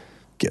 right,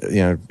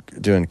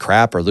 doing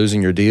crap or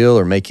losing your deal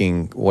or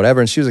making whatever.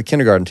 And she was a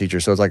kindergarten teacher,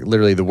 so it's like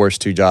literally the worst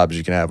two jobs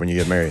you can have when you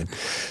get married,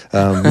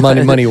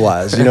 money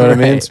wise. You know what I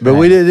mean? But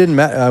we didn't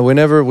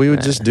matter. We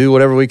would just do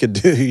whatever we could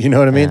do. You know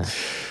what I mean?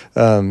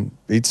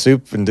 Eat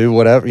soup and do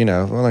whatever.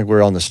 Well, like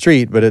we're on the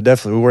street, but we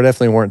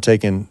definitely weren't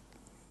taking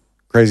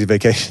crazy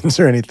vacations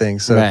or anything.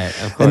 So, right, of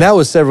course. And that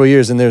was several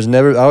years. And there's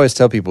never. I always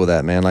tell people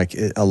that, man. Like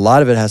a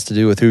lot of it has to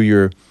do with who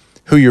you're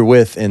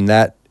with in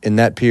that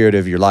period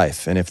of your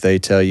life, and if they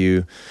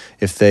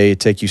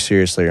take you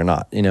seriously or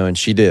not, and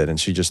she did, and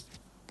she just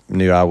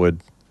knew I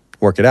would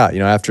work it out.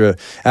 After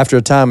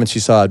a time when she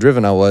saw how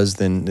driven I was,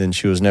 then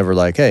she was never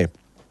like, hey,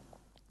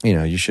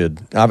 you should.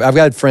 I've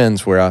got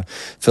friends where I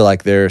feel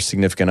like their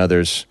significant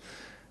others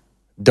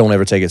don't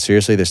ever take it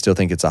seriously. They still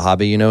think it's a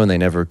hobby, you know, and they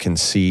never can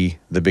see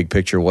the big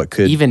picture, what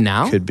could Even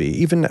now? could be.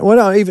 Even, well,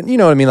 no, even, you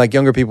know what I mean? Like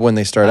younger people when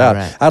they start out.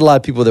 Right. I had a lot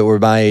of people that were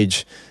my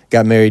age,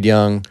 got married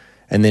young,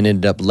 and then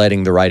ended up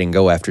letting the writing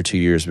go after 2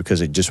 years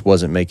because it just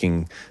wasn't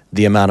making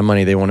the amount of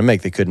money they want to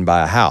make. They couldn't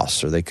buy a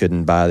house, or they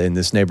couldn't buy in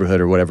this neighborhood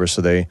or whatever,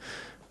 so they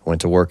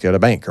went to work at a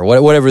bank or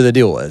whatever the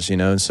deal was, you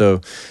know. And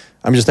so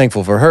I'm just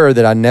thankful for her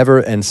that I never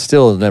and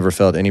still never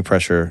felt any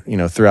pressure, you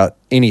know, throughout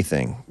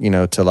anything, you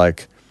know, to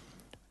like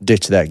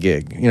ditch that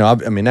gig. You know,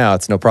 I mean, now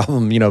it's no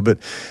problem, you know, but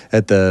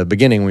at the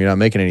beginning when you're not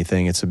making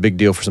anything, it's a big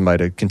deal for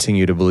somebody to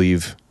continue to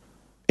believe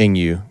in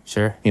you.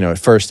 Sure. You know, at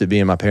first it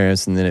being my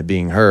parents and then it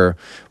being her,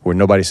 where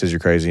nobody says you're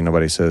crazy,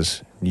 nobody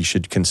says you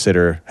should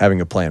consider having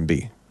a plan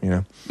B, you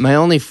know? My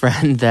only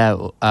friend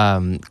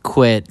that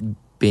quit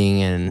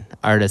being an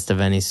artist of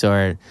any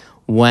sort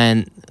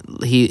when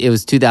it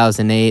was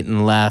 2008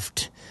 and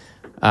left.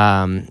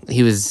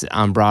 He was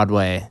on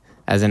Broadway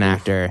as an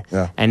actor,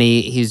 and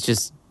he's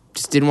just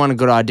didn't want to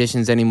go to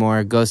auditions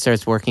anymore.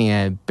 Starts working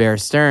at Bear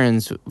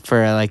Stearns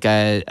for like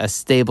a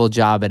stable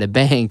job at a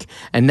bank,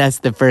 and that's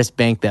the first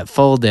bank that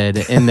folded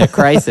in the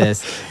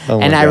crisis.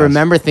 And I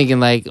remember thinking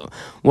like,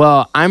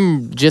 well,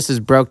 I'm just as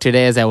broke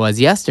today as I was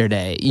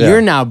yesterday.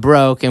 You're now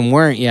broke and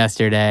weren't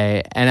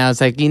yesterday. And I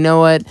was like, you know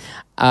what?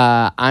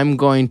 I'm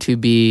going to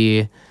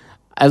be,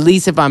 at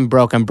least if I'm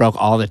broke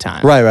all the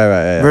time. Right.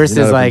 Yeah.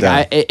 Versus like,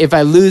 if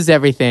I lose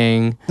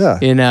everything,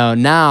 you know,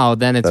 now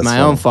then it's my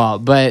own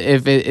fault. But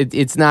if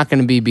it's not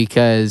going to be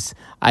because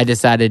I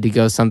decided to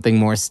go something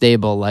more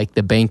stable like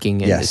the banking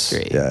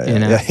industry.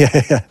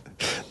 Yeah.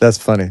 That's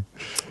funny.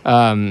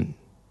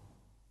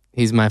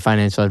 He's my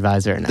financial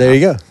advisor now. There you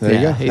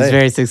go. He's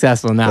very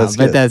successful now,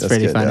 that's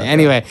pretty funny. Yeah.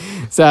 Anyway,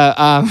 so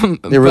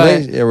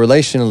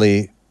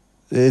relationally,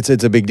 it's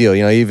a big deal.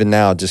 You know, even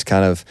now, just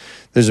kind of,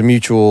 there's a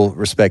mutual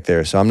respect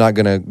there. So I'm not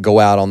going to go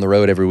out on the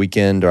road every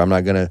weekend, or I'm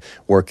not going to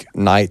work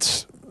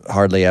nights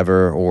hardly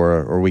ever,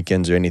 or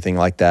weekends or anything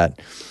like that.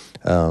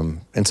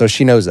 And so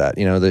she knows that,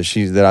 you know,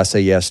 that I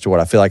say yes to what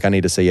I feel like I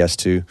need to say yes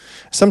to.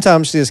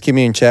 Sometimes she just keep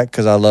me in check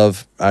because I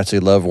actually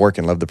love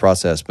working, love the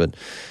process, but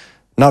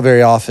not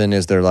very often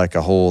is there like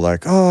a whole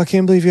like, oh, I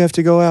can't believe you have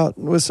to go out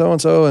with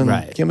so-and-so and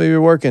can't believe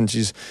you're working.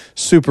 She's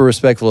super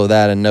respectful of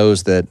that and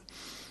knows that,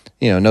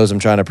 you know, knows I'm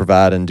trying to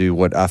provide and do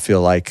what I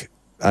feel like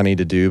I need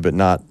to do, but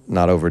not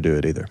overdo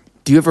it either.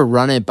 Do you ever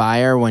run it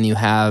by her when you're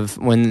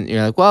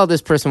like, well,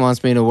 this person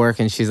wants me to work,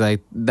 and she's like,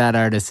 that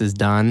artist is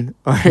done?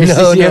 Or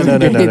No,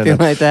 anything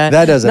like that?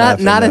 That doesn't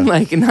happen. Not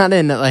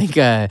in like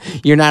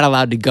you're not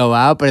allowed to go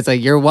out, but it's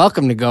like you're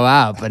welcome to go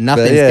out, but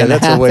nothing's gonna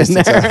happen. A waste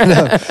of time.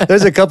 No,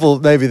 there's a couple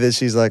maybe that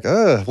she's like,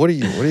 what are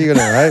you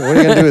gonna write? What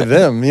are you gonna do with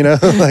them? You know,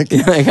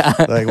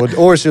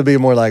 or she'll be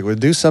more like, well,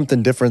 do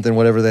something different than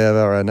whatever they have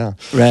out right now.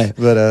 Right.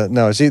 But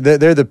no,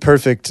 they're the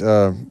perfect.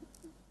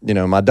 You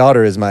know, my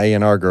daughter is my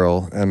A&R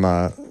girl, and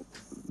my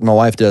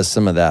wife does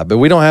some of that, but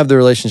we don't have the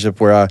relationship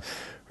where I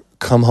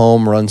come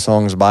home, run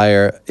songs by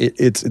her.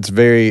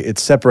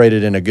 It's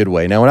separated in a good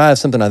way. Now, when I have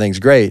something I think is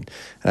great,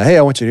 hey,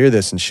 I want you to hear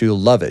this, and she'll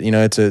love it. You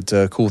know, it's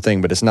a cool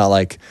thing, but it's not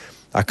like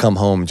I come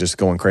home just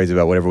going crazy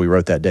about whatever we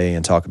wrote that day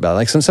and talk about it.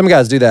 Like some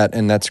guys do that,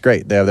 and that's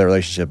great. They have that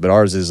relationship, but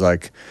ours is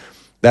like,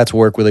 that's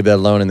work. We leave that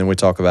alone, and then we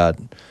talk about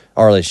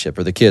our relationship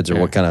or the kids or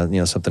what kind of, you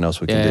know, something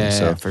else we can do.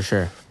 So for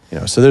sure. You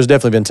know, so there's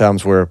definitely been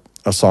times where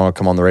a song will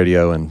come on the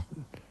radio and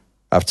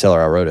I have to tell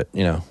her I wrote it,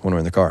 you know, when we're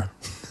in the car.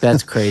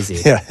 That's crazy.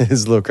 Yeah,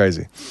 it's a little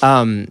crazy.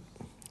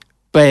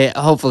 But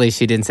hopefully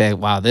she didn't say,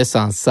 wow, this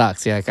song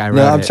sucks. Yeah, like I wrote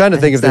it. No, I'm trying to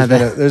think if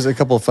there's a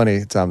couple of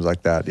funny times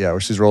like that. Yeah,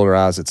 where she's rolled her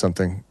eyes at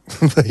something.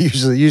 But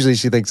usually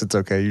she thinks it's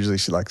okay. Usually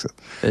she likes it.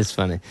 It's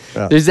funny.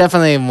 Yeah. There's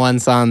definitely one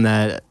song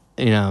that,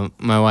 you know,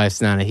 my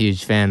wife's not a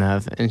huge fan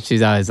of, and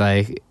she's always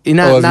like,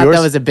 not that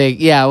was a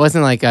big, it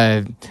wasn't like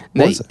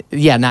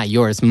not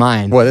yours,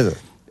 mine. What is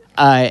it?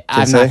 I'm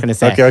not going to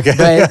say. Okay.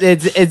 But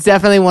it's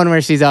definitely one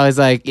where she's always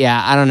like,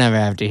 I don't ever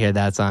have to hear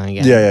that song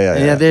again.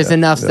 Yeah. There's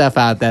enough stuff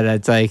out that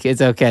it's like,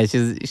 it's okay.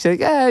 She's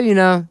like, you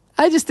know,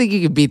 I just think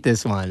you could beat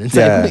this one. It's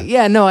like,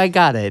 no, I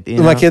got it. You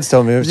know? My kids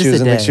told me she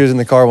was in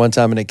the car one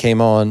time and it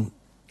came on.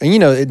 And, you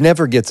know, it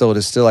never gets old.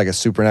 It's still like a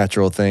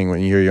supernatural thing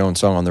when you hear your own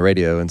song on the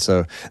radio. And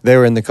so they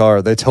were in the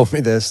car. They told me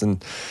this.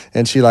 And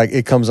she, like,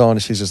 it comes on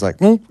and she's just like,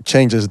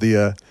 changes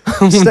the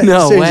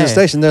the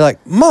station. They're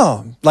like,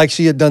 Mom. Like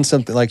she had done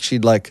something, like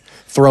she'd, like,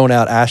 thrown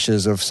out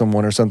ashes of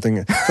someone or something.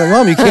 It's like,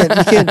 Mom, you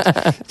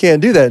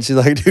can't do that. And she's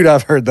like, dude,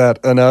 I've heard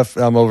that enough.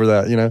 I'm over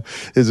that, you know.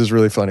 It's just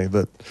really funny.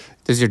 But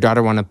does your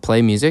daughter want to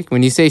play music?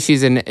 When you say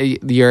she's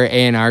your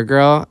A&R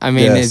girl, I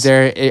mean, yes.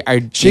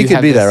 She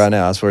could be that right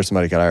now. I swear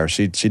somebody could hire her.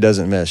 She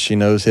doesn't miss. She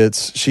knows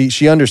hits.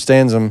 She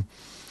understands them.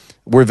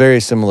 We're very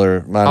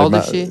similar. How old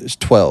is she? She's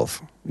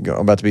 12. I'm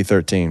about to be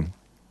 13.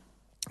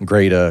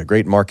 Great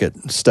market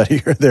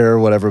studier there or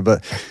whatever.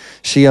 But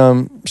she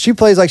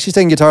plays, like, she's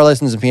taking guitar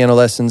lessons and piano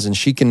lessons, and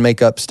she can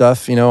make up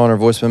stuff, you know, on her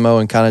voice memo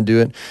and kind of do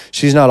it.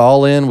 She's not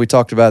all in. We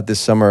talked about this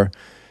summer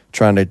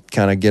trying to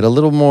kind of get a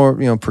little more,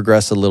 you know,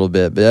 progress a little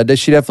bit. But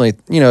she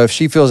definitely, you know, if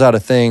she fills out a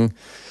thing,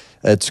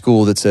 at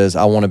school that says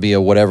I want to be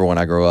a whatever when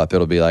I grow up.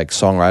 It'll be like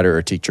songwriter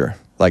or teacher,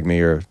 like me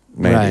or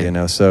Mandy, Right. you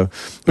know. So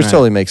which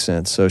totally makes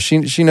sense. So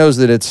she knows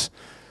that it's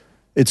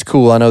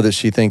cool. I know that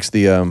she thinks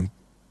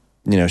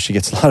she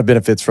gets a lot of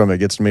benefits from it.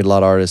 Gets to meet a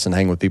lot of artists and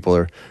hang with people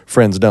her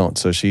friends don't.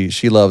 So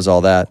she loves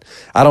all that.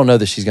 I don't know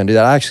that she's going to do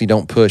that. I actually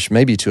don't push,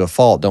 maybe to a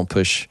fault, don't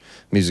push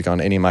music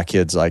on any of my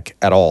kids like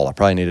at all. I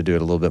probably need to do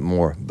it a little bit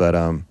more. But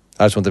I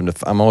just want them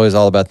to. I'm always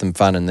all about them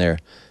finding their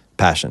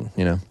passion.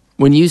 You know.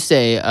 When you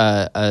say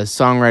a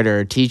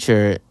songwriter or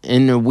teacher,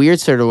 in a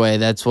weird sort of way,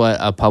 that's what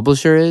a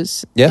publisher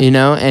is. Yeah. You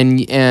know,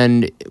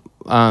 and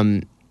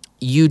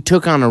you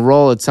took on a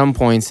role at some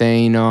point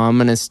saying, you know, I'm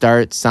going to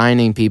start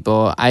signing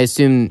people. I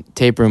assume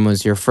Tape Room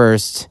was your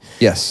first.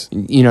 Yes.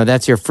 You know,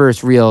 that's your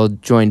first real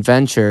joint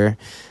venture.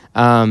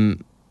 Why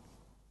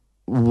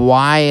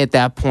at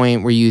that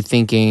point were you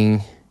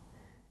thinking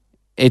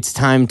it's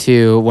time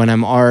to, when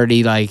I'm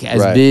already like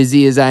as Right.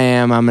 busy as I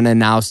am, I'm going to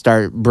now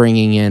start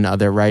bringing in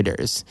other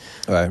writers?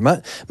 All right.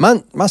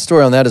 My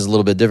story on that is a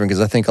little bit different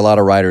because I think a lot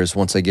of writers,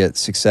 once they get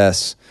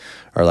success,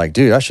 are like,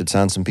 dude, I should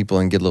sign some people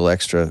and get a little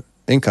extra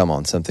income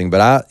on something.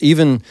 But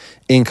even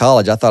in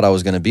college, I thought I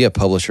was going to be a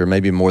publisher,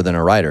 maybe more than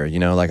a writer. You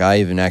know, like I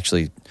even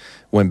actually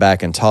went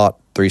back and taught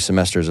 3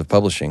 semesters of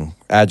publishing,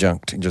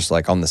 adjunct, just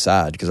like on the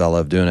side, because I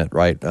love doing it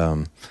right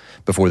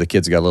before the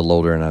kids got a little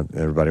older and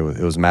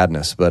it was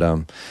madness. But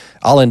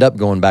I'll end up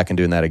going back and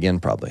doing that again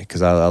probably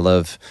because I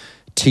love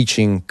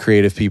teaching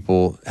creative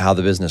people how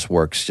the business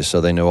works just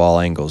so they know all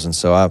angles. And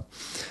so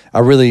I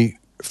really,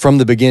 from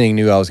the beginning,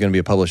 knew I was going to be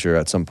a publisher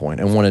at some point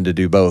and wanted to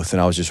do both.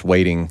 And I was just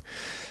waiting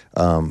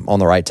on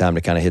the right time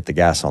to kind of hit the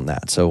gas on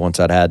that. So once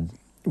I'd had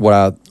what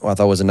I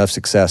thought was enough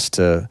success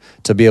to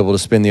be able to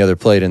spin the other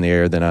plate in the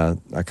air, then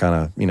I kind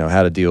of, you know,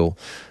 had a deal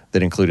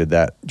that included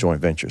that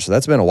joint venture. So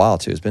that's been a while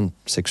too. It's been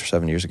 6 or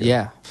 7 years ago.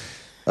 Yeah.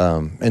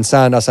 And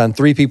I signed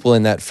 3 people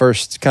in that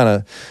first kind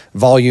of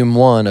volume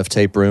 1 of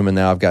Tape Room, and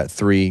now I've got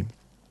 3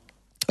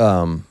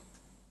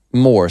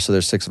 more. So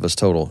there's 6 of us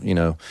total, you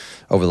know,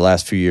 over the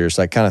last few years.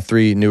 Like kind of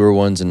 3 newer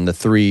ones, and the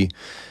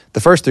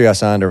first 3 I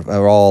signed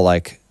are all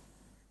like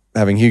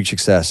having huge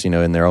success, you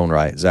know, in their own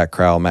right. Zach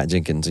Crowell, Matt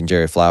Jenkins, and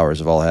Jerry Flowers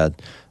have all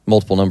had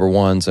multiple number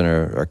 1s and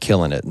are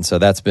killing it. And so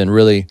that's been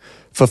really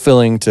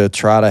fulfilling to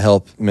try to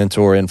help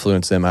mentor,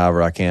 influence them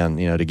however I can,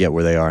 you know, to get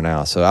where they are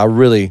now. So I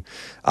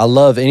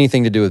love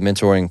anything to do with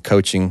mentoring,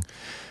 coaching.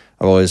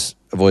 I've always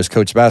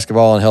coached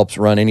basketball and helped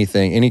run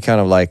anything, any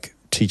kind of like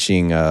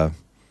teaching,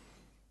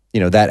 you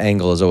know, that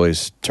angle has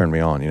always turned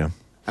me on, you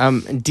know.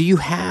 Do you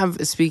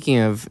have, speaking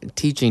of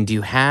teaching, do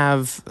you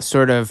have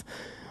sort of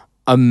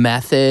a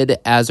method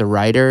as a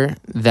writer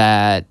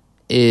that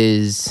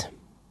is,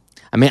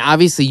 I mean,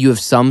 obviously you have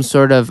some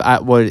sort of,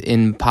 what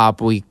in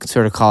pop we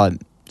sort of call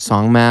it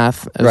song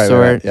math of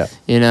Right, yeah.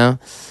 You know?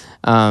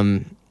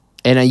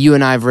 And you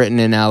and I have written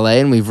in LA,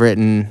 and we've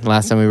written,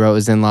 last time we wrote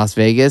was in Las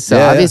Vegas. So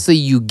obviously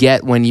you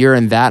get, when you're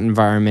in that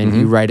environment,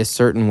 you write a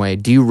certain way.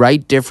 Do you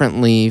write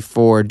differently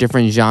for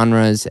different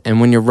genres? And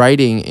when you're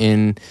writing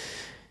in,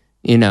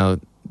 you know,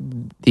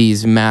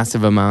 these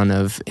massive amount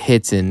of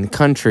hits in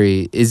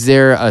country, is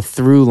there a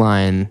through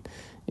line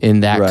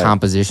in that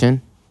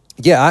composition?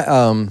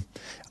 Yeah,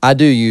 I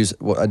do use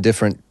a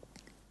different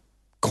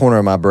corner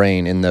of my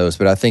brain in those,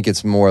 but I think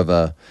it's more of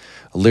a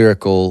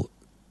lyrical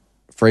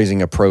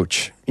phrasing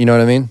approach. You know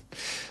what I mean?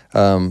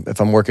 If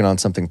I'm working on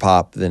something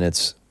pop, then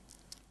it's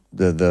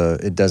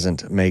it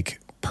doesn't make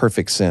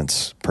perfect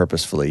sense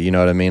purposefully. You know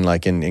what I mean?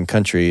 Like in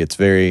country, it's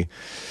very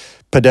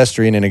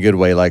pedestrian in a good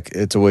way. Like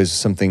it's always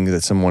something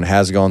that someone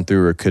has gone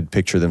through or could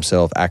picture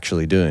themselves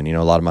actually doing. You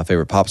know, a lot of my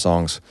favorite pop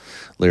songs,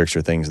 lyrics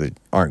are things that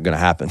aren't going to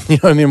happen. You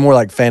know what I mean? More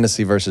like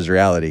fantasy versus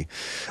reality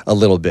a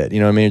little bit.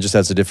 You know what I mean? It just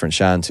has a different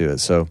shine to it.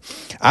 So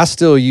I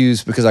still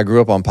use, because I grew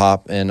up on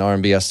pop and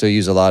R&B, I still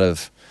use a lot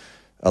of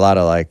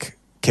like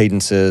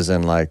cadences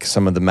and like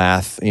some of the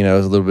math, you know,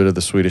 a little bit of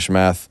the Swedish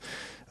math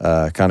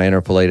kind of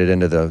interpolated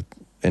into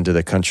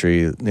the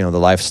country, you know, the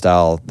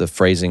lifestyle, the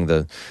phrasing,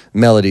 the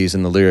melodies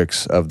and the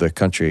lyrics of the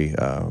country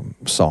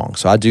song.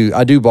 So I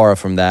do borrow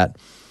from that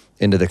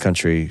into the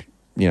country,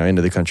 you know,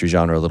 into the country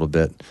genre a little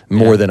bit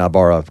more than I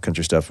borrow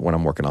country stuff when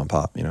I'm working on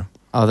pop, you know.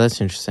 Oh,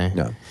 that's interesting.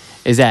 Yeah.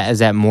 Is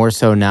that more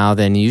so now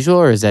than usual,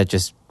 or is that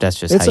just how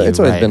you write? It's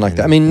always been like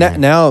that. I mean,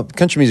 now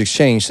country music's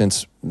changed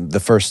since the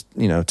first,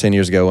 10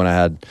 years ago when I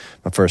had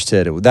my first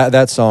hit.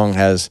 That song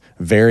has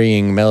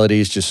varying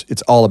melodies. Just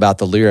it's all about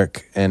the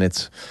lyric, and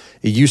it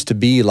used to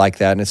be like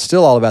that, and it's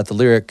still all about the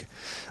lyric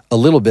a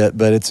little bit.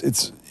 But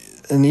it's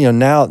and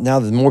now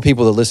the more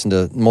people that listen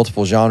to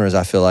multiple genres,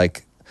 I feel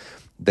like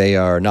they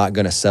are not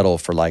going to settle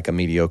for like a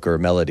mediocre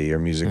melody or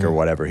music or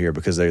whatever here,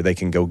 because they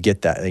can go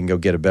get that. They can go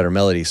get a better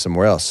melody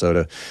somewhere else. So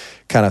to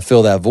kind of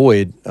fill that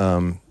void,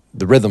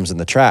 the rhythms and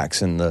the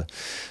tracks and the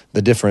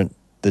different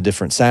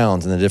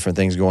sounds and the different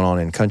things going on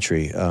in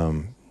country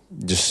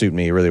just suit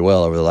me really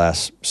well over the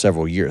last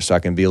several years. So I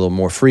can be a little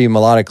more free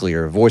melodically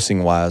or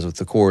voicing wise with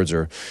the chords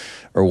or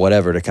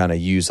whatever to kind of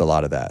use a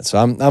lot of that. So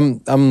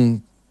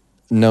I'm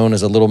known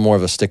as a little more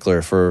of a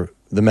stickler for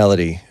the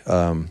melody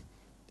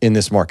in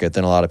this market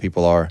than a lot of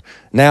people are.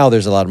 Now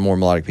there's a lot more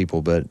melodic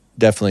people, but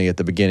definitely at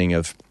the beginning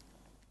of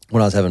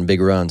when I was having big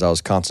runs, I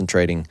was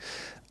concentrating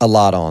a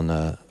lot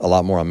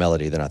more on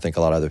melody than I think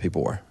a lot of other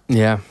people were.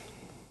 Yeah.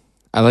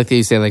 I like that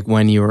you say like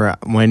when you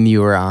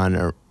were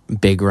on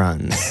big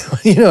runs.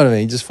 You know what I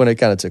mean? Just when it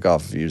kind of took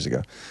off a few years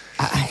ago.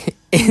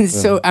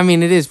 So, I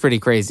mean, it is pretty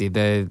crazy.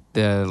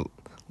 The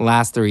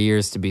last 3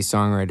 years to be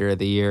Songwriter of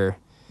the Year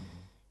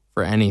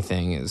for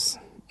anything is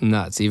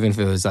nuts. Even if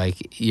it was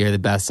like you're the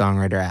best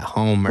songwriter at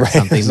home or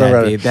something,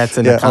 that's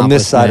an accomplishment. On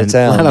this side of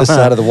town, this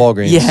side of the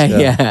Walgreens.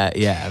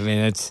 Yeah. I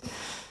mean, that's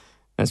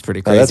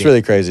pretty crazy. That's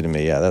really crazy to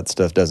me. Yeah, that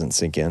stuff doesn't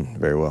sink in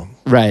very well.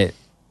 Right.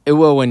 It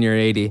will when you're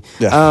 80.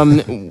 Yeah.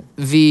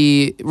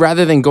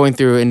 Rather than going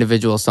through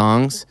individual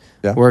songs,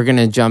 we're going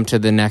to jump to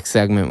the next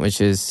segment,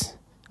 which is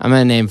I'm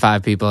going to name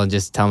 5 people and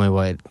just tell me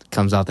what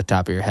comes off the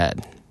top of your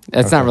head.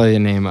 That's not really the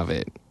name of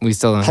it. We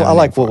still don't have I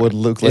like what would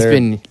Luke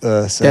Laird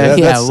say.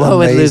 What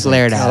would Luke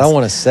Laird ask? I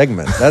want a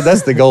segment.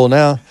 That's the goal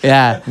now.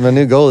 Yeah. My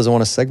new goal is I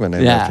want a segment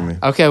named after me.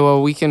 Okay,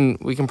 well, we can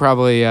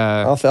probably...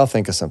 I'll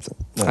think of something.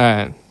 Yeah. All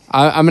right.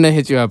 I'm going to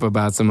hit you up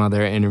about some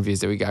other interviews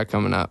that we got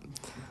coming up.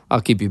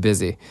 I'll keep you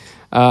busy.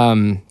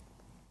 I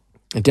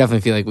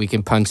definitely feel like we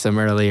can punch some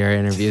earlier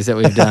interviews that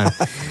we've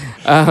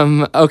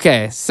done.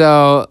 Okay,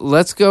 so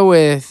let's go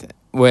with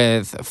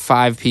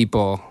 5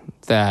 people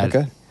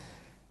that...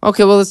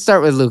 Okay, well, let's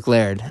start with Luke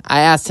Laird. I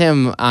asked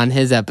him on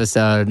his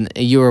episode,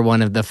 you were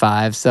one of the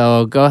 5,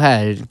 so go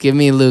ahead. Give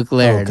me Luke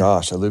Laird. Oh,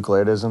 gosh, a Luke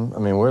Lairdism? I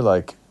mean, we're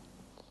like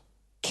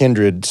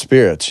kindred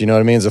spirits, you know what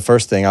I mean? It's the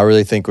first thing. I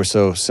really think we're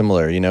so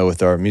similar, you know,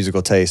 with our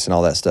musical tastes and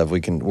all that stuff.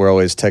 We're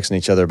always texting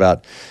each other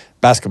about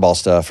basketball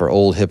stuff or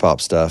old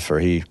hip-hop stuff, or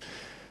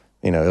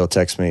he'll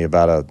text me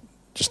about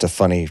just a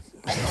funny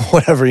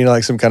whatever, you know,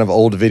 like some kind of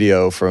old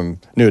video from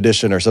New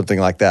Edition or something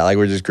like that. Like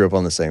we just grew up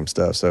on the same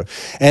stuff. So,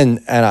 and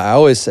I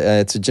always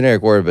say, it's a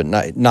generic word, but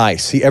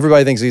nice.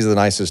 Everybody thinks he's the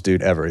nicest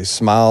dude ever. He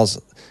smiles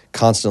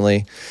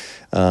constantly.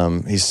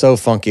 He's so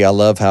funky. I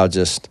love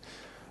that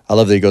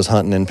he goes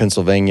hunting in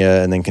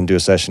Pennsylvania and then can do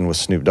a session with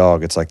Snoop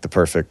Dogg. It's like the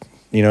perfect,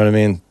 you know what I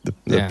mean?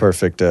 The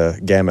perfect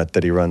gamut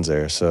that he runs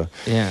there. So,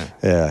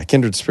 yeah,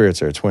 kindred spirits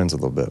there, twins a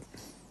little bit.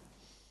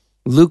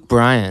 Luke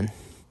Bryan.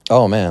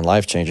 Oh man,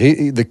 life changer.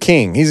 He's the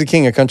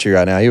king of country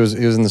right now. He was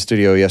in the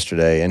studio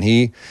yesterday,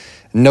 and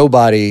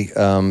nobody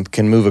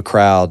can move a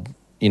crowd,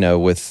 you know,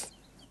 with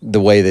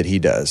the way that he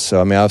does. So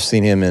I mean, I've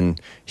seen him in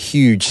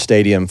huge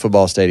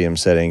football stadium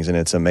settings, and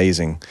it's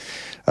amazing.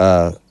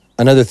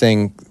 Another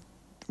thing,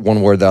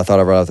 one word that I thought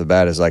of right off the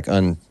bat is like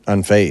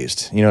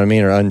unfazed. You know what I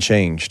mean, or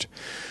unchanged.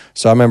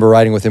 So I remember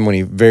riding with him when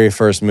he very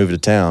first moved to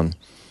town,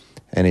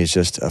 and he's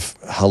just a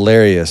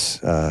hilarious,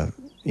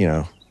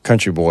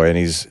 country boy, and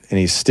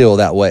he's still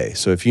that way.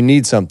 So if you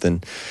need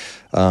something,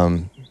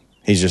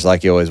 he's just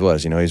like he always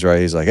was. You know, he's right.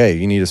 He's like, hey,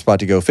 you need a spot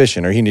to go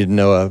fishing, or you need to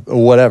know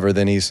whatever.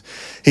 Then he's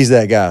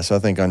that guy. So I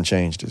think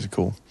unchanged is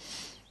cool.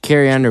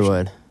 Carrie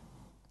Underwood.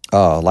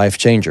 Life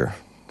changer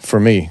for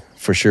me,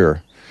 for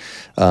sure.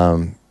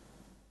 And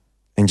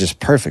just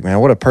perfect, man.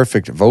 What a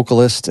perfect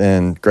vocalist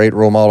and great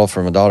role model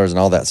for my daughters and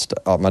all that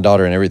stuff. My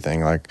daughter and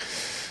everything. Like,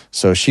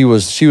 so she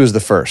was the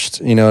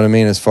first, you know what I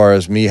mean? As far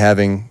as me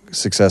having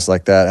success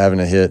like that, having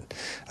a hit,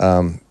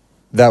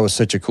 that was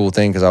such a cool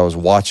thing because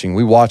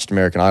we watched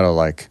American Idol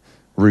like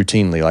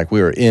routinely, like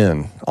we were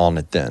in on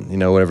it then, you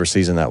know, whatever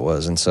season that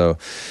was. And so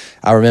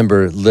I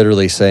remember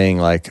literally saying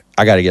like,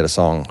 I got to get a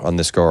song on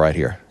this girl right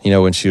here, you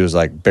know, when she was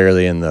like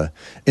barely in the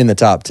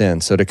top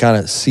 10. So to kind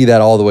of see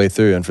that all the way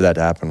through and for that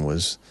to happen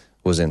was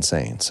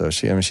insane. So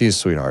she's a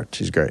sweetheart.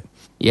 She's great.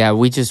 Yeah,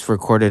 we just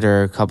recorded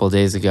her a couple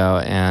days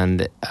ago,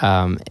 and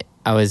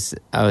I was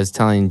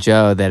telling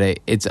Joe that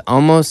it's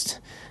almost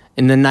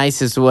in the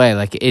nicest way.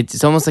 Like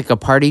it's almost like a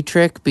party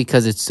trick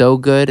because it's so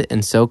good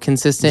and so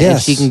consistent. Yes.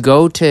 And she can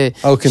go to.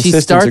 Oh,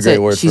 consistent's a great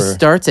word for her. She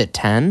starts at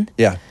 10.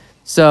 Yeah.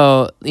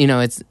 So, you know,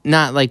 it's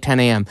not like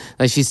 10 a.m.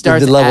 Like she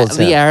starts at level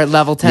 10. Yeah, her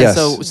level 10.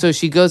 Yes. So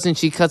she goes and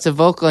she cuts a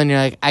vocal, and you're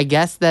like, I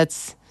guess that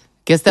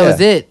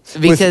was it,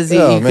 because you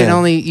can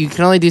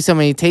only do so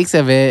many takes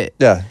of it.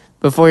 Yeah.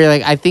 Before you're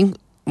like, I think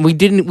we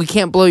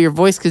can't blow your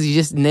voice because you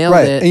just nailed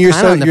it. And you're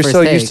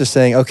so used to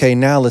saying, okay,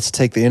 now let's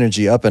take the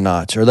energy up a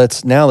notch, or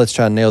let's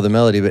try to nail the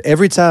melody. But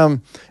every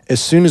time,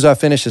 as soon as I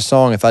finish a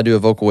song, if I do a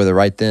vocal with her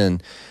right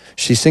then,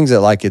 she sings it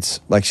like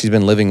it's like she's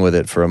been living with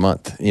it for a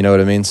month. You know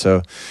what I mean?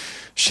 So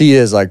she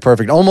is like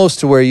perfect, almost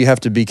to where you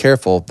have to be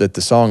careful that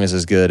the song is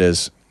as good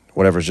as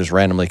whatever's just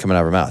randomly coming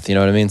out of her mouth. You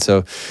know what I mean?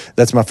 So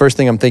that's my first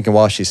thing I'm thinking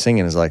while she's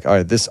singing is like, all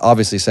right, this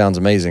obviously sounds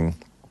amazing.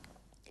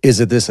 Is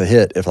this a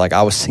hit if like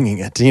I was singing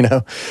it, you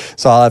know?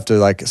 So I'll have to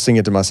like sing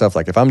it to myself.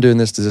 Like if I'm doing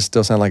this, does this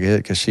still sound like a hit?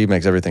 Because she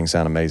makes everything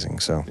sound amazing.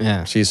 So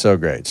yeah, she's so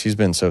great. She's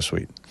been so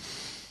sweet.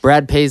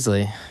 Brad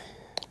Paisley.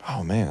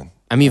 Oh man.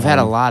 I mean, you've had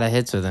a lot of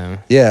hits with him.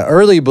 Yeah.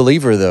 Early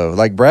believer though.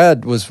 Like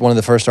Brad was one of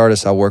the first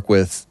artists I worked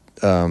with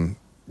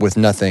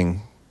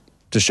nothing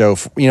to show,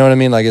 you know what I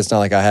mean? Like it's not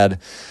like I had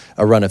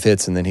a run of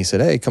hits and then he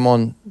said, hey, come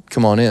on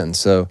in.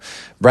 So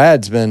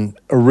Brad's been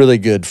a really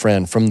good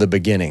friend from the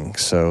beginning.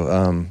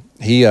 So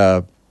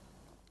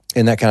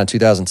in that kind of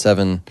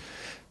 2007,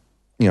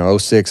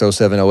 06,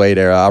 07, 08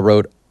 era, I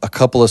wrote a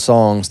couple of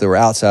songs that were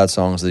outside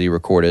songs that he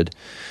recorded.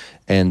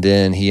 And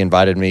then he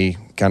invited me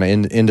kind of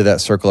into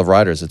that circle of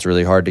writers. It's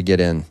really hard to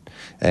get in,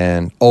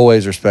 and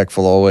always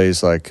respectful,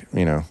 always like,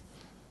 the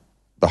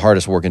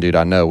hardest working dude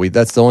I know.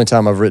 That's the only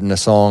time I've written a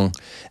song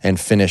and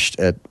finished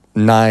at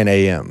 9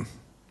 a.m.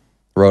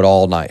 Wrote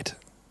all night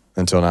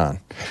until 9.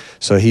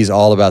 So he's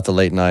all about the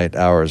late night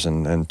hours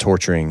and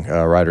torturing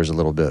writers a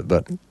little bit.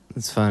 But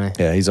it's funny.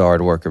 Yeah, he's a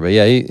hard worker. But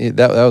yeah,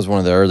 that was one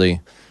of the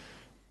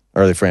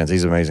early friends.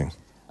 He's amazing.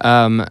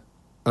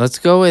 Let's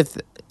go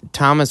with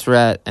Thomas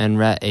Rhett and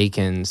Rhett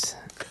Akins.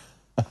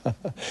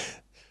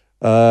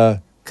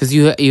 Because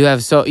you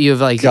have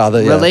like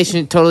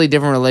totally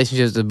different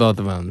relationships with both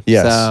of them.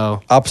 Yes,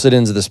 so. Opposite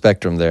ends of the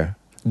spectrum there.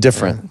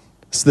 Different. Yeah.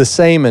 It's the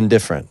same and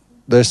different.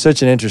 There's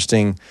such an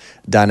interesting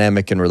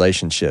dynamic in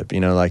relationship.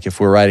 Like if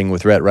we're writing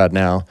with Rhett right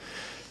now,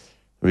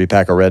 we'd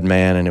pack a Red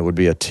Man, and it would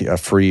be a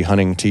free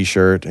hunting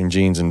T-shirt and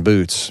jeans and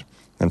boots.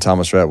 And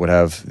Thomas Rhett would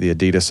have the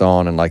Adidas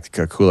on and like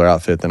a cooler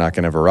outfit than I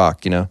can ever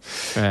rock,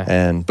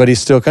 Right. But he's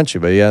still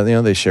country. But yeah,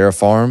 they share a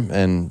farm,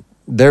 and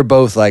they're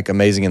both like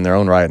amazing in their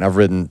own right. And I've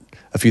written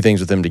a few things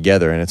with them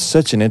together, and it's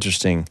such an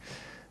interesting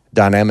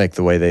dynamic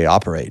the way they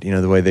operate.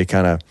 The way they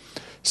kind of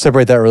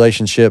separate that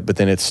relationship, but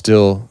then it's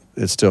still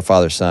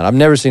father-son. I've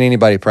never seen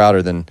anybody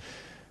prouder than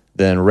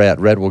Rhett.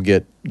 Rhett will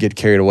get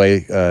carried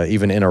away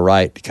even in a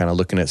write, kind of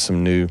looking at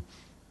some new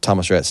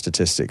Thomas Rhett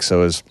statistics.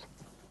 So as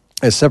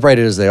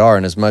separated as they are,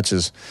 and as much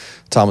as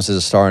Thomas is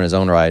a star in his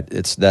own right,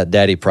 it's that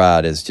daddy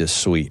pride is just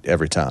sweet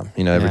every time.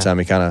 Every time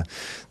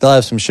they'll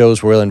have some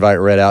shows where he'll invite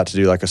Rhett out to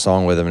do like a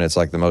song with him, and it's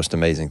like the most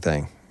amazing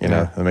thing.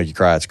 They'll make you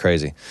cry. It's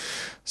crazy.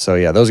 So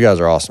yeah, those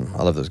guys are awesome.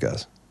 I love those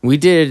guys. We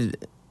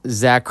did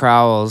Zach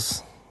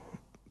Crowell's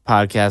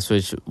podcast,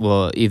 which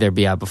will either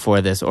be out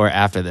before this or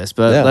after this.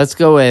 But let's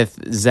go with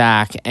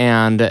Zach,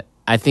 and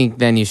I think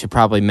then you should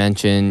probably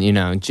mention,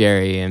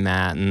 Jerry and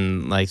Matt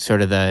and like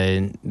sort of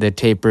the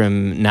Tape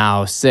Room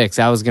Now 6.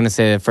 I was gonna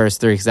say the first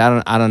 3 because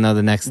I don't know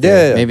the next 3.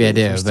 Yeah, maybe I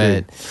do,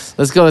 but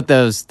let's go with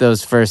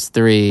those first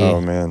 3.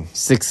 Oh man,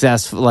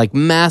 successful, like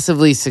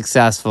massively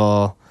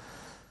successful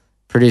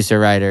producer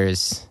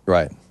writers,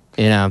 right?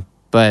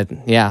 But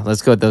yeah,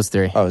 let's go with those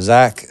 3. Oh,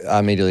 Zach, I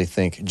immediately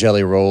think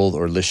Jelly Roll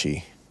or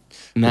Lishy.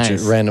 Nice.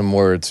 Which are random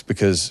words,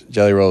 because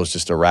Jelly Roll is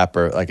just a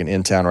rapper, like an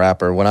in-town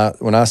rapper. When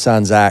I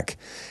signed Zach,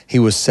 he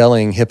was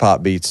selling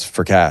hip-hop beats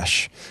for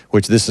cash,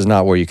 which this is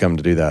not where you come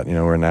to do that.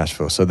 We're in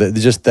Nashville. So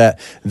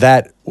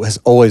that has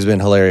always been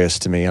hilarious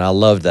to me, and I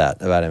loved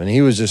that about him. And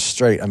he was just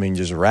straight,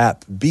 just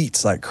rap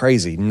beats like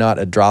crazy, not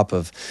a drop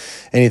of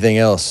anything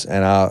else.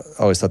 And I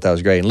always thought that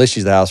was great. And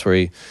Lishy's the house where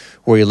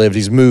he lived.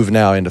 He's moved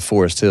now into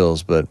Forest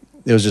Hills, but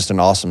it was just an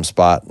awesome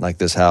spot, like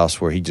this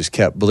house, where he just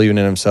kept believing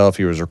in himself.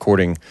 He was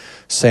recording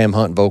Sam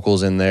Hunt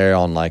vocals in there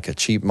on like a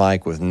cheap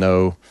mic with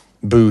no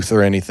booth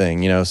or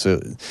anything,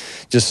 So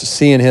just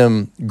seeing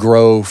him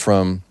grow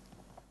from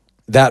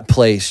that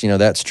place,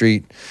 that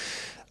street,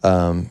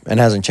 and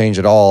hasn't changed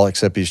at all,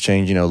 except he's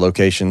changed,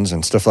 locations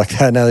and stuff like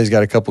that. Now he's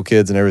got a couple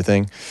kids and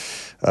everything.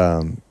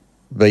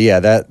 But yeah,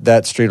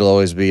 that street will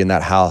always be, in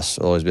that house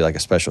will always be like a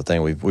special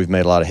thing. We've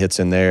made a lot of hits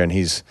in there, and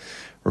he's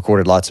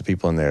recorded lots of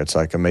people in there. It's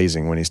like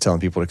amazing when he's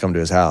telling people to come to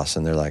his house,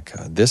 and they're like,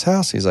 "This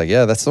house?" He's like,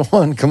 "Yeah, that's the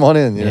one. Come on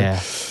in."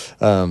 Yeah.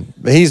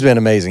 But he's been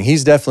amazing.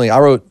 He's definitely. I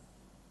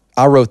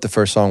wrote the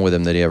first song with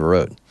him that he ever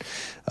wrote,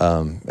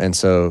 and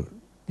so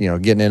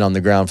getting in on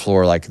the ground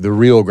floor, like the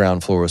real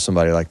ground floor with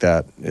somebody like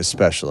that, is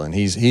special. And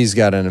he's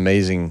got an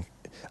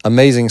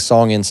amazing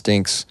song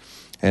instincts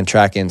and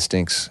track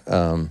instincts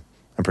and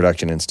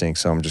production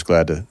instincts. So I'm just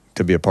glad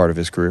to be a part of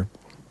his career.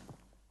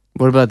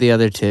 What about the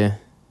other 2?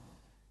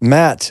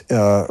 Matt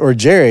or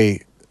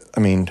Jerry,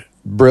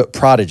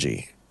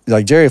 prodigy.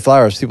 Like Jerry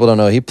Flowers, people don't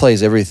know, he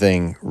plays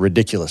everything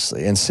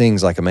ridiculously and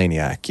sings like a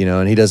maniac,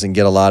 and he doesn't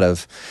get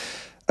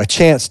a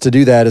chance to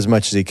do that as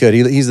much as he could.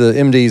 He's the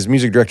MD's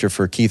music director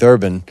for Keith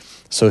Urban,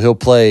 so he'll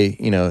play,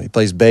 he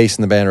plays bass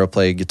in the band, or he'll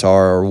play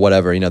guitar or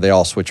whatever. They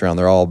all switch around.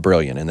 They're all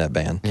brilliant in that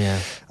band.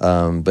 Yeah.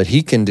 But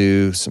he can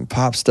do some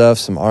pop stuff,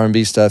 some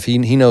R&B stuff. He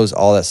knows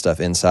all that stuff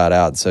inside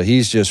out. So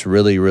he's just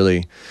really,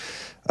 really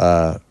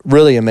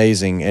really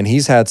amazing. And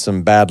he's had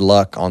some bad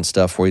luck on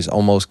stuff where he's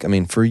almost,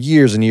 for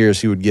years and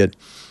years, he would get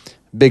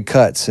big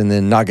cuts and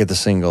then not get the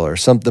single, or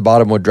the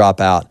bottom would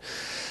drop out.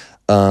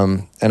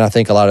 And I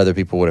think a lot of other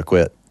people would have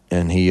quit.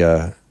 And he,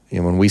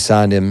 when we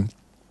signed him,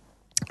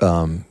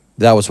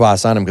 that was why I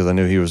signed him, because I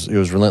knew he was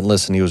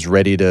relentless, and he was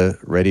ready to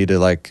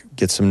like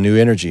get some new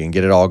energy and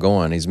get it all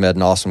going. He's met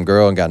an awesome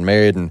girl and gotten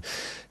married, and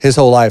his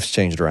whole life's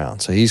changed around.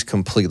 So he's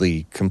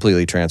completely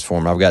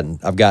transformed.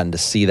 I've gotten to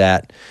see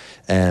that.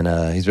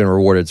 And he's been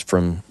rewarded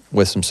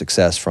with some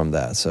success from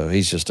that. So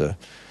he's just a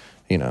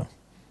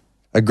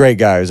great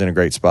guy who's in a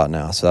great spot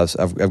now. So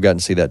I've gotten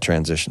to see that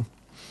transition.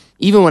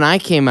 Even when I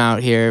came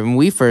out here and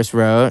we first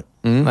wrote,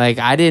 like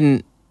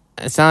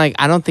it's not like,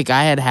 I don't think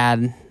I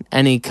had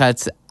any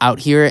cuts out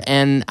here,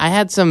 and I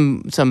had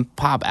some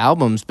pop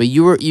albums, but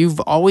you've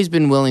always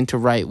been willing to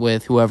write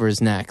with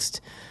whoever's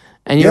next.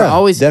 And you're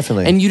always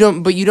definitely. And you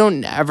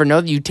don't ever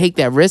know that you take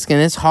that risk,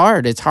 and it's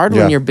hard. It's hard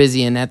when you're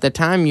busy, and at the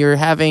time you're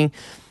having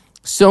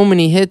so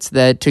many hits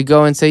that to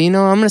go and say, I'm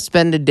going to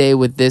spend a day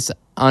with this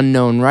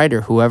unknown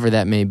writer, whoever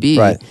that may be,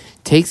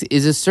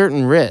 is a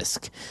certain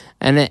risk.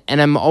 And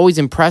I'm always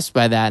impressed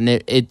by that. And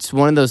it's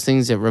one of those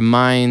things that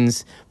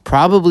reminds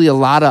probably a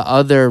lot of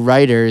other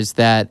writers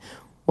that,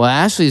 well,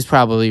 Ashley's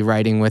probably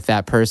writing with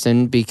that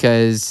person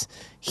because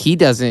he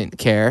doesn't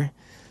care.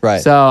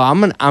 Right. So I'm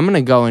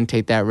gonna go and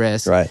take that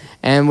risk. Right.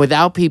 And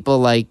without people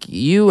like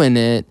you in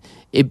it,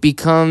 it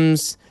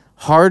becomes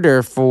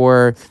harder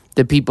for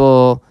the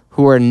people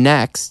who are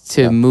next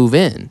to move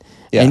in.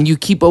 Yeah. And you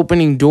keep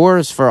opening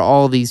doors for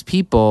all these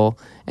people,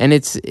 and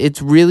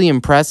it's really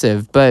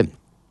impressive. But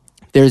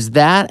there's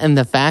that, and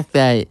the fact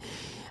that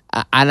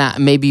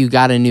maybe you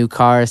got a new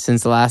car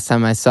since the last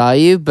time I saw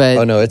you, but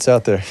oh no, it's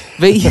out there.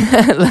 But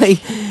yeah, like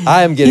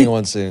I am getting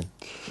one soon.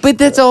 But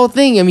that's the whole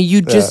thing. I mean,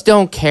 you just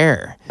don't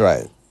care.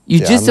 Right. You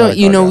just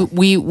don't,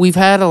 we've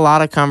had a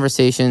lot of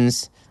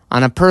conversations.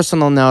 On a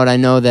personal note, I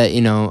know that,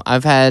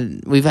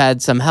 we've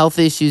had some health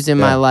issues in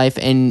my life,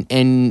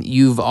 and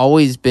you've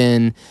always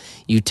been,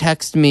 you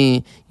text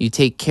me, you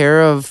take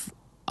care of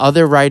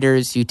other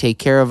writers, you take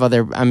care of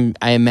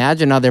I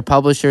imagine other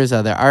publishers,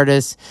 other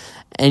artists,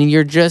 and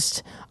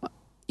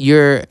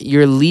you're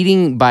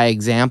leading by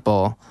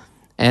example.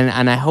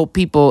 And I hope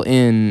people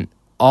in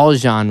all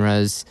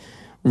genres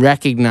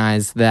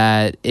recognize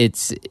that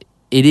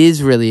it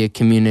is really a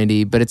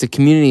community, but it's a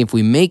community if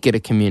we make it a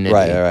community.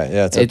 Right.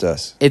 Yeah, it's up to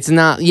us. It's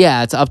not,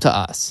 it's up to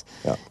us.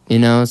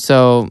 Yeah.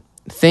 So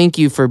thank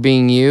you for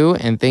being you,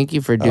 and thank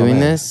you for doing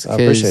this. I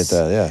appreciate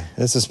that, yeah.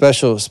 It's a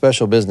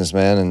special business,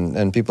 man,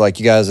 and people like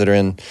you guys that are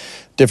in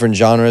different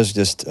genres,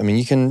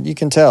 you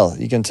can tell.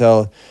 You can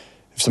tell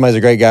if somebody's a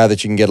great guy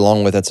that you can get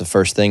along with, that's the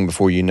first thing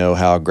before you know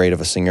how great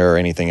of a singer or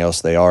anything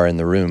else they are in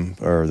the room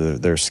or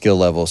their skill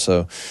level.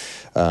 So,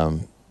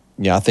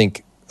 I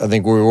think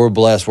we're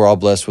blessed. We're all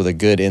blessed with a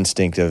good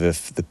instinct of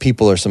if the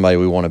people are somebody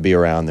we want to be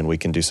around, then we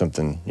can do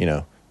something,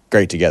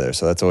 great together.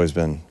 So that's always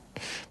been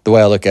the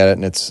way I look at it,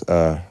 and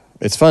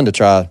it's fun to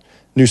try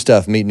new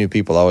stuff, meet new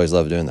people. I always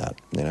love doing that.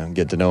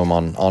 Get to know them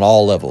on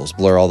all levels,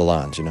 blur all the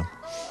lines.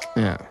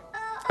 Yeah.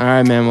 All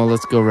right, man. Well,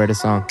 let's go write a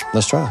song.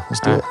 Let's try. Let's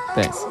do it.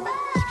 Thanks.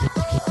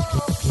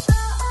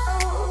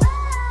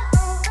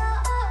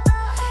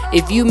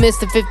 If you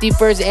missed the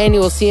 51st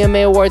Annual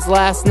CMA Awards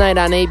last night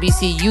on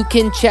ABC, you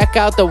can check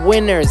out the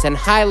winners and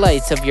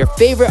highlights of your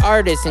favorite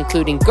artists,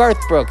 including Garth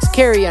Brooks,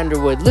 Carrie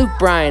Underwood, Luke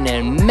Bryan,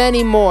 and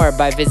many more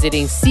by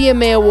visiting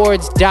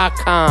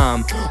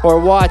CMAAwards.com or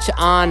watch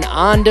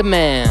on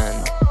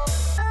demand.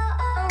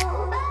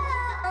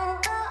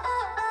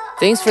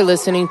 Thanks for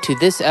listening to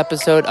this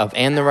episode of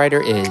And the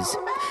Writer Is.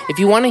 If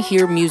you want to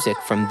hear music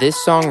from this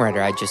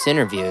songwriter I just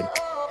interviewed,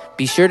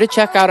 be sure to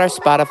check out our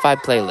Spotify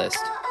playlist,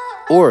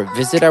 or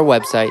visit our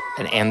website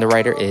at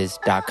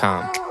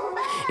andthewriteris.com.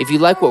 If you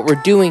like what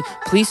we're doing,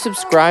 please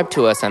subscribe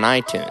to us on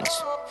iTunes.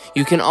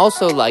 You can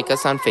also like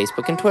us on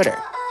Facebook and Twitter.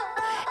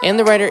 And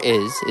the Writer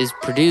is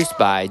produced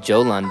by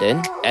Joe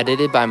London,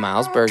 edited by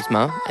Miles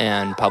Bergsma,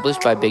 and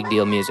published by Big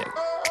Deal Music.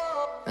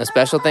 A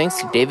special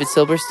thanks to David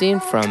Silverstein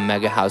from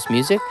Mega House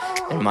Music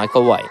and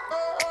Michael White.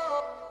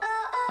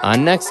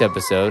 On next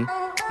episode,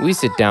 we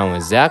sit down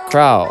with Zach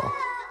Crowell.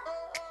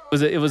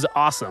 It was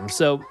awesome.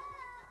 So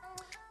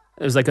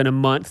it was like in a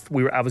month,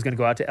 I was going to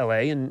go out to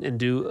LA and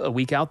do a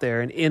week out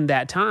there. And in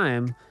that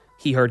time,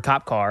 he heard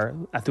Cop Car.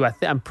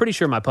 I'm pretty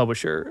sure my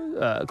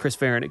publisher, Chris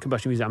Farron at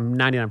Combustion Music, I'm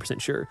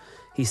 99% sure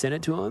he sent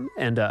it to him.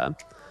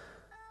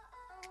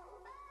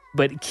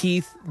 But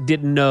Keith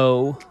didn't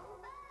know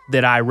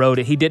that I wrote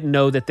it. He didn't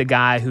know that the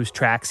guy whose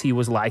tracks he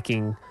was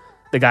liking,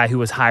 the guy who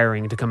was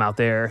hiring to come out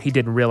there, he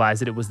didn't realize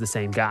that it was the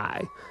same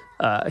guy.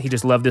 He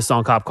just loved this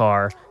song, Cop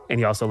Car, and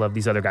he also loved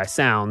these other guys'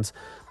 sounds.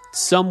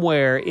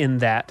 Somewhere in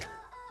that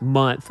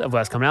month of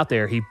us coming out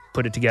there, he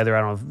put it together.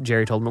 I don't know if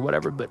Jerry told him or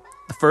whatever, but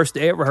the first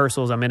day at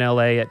rehearsals, I'm in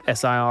LA at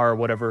SIR or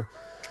whatever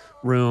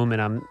room,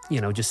 and I'm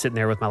just sitting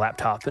there with my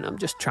laptop, and I'm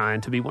just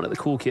trying to be one of the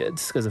cool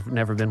kids because I've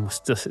never been,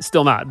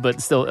 still not,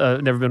 but still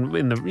never been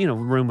in the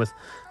room with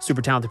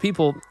super talented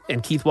people.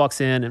 And Keith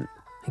walks in and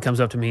he comes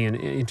up to me and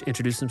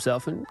introduces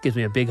himself and gives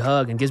me a big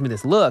hug and gives me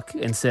this look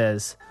and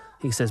says,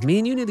 me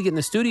and you need to get in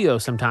the studio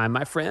sometime,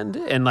 my friend.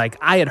 And like,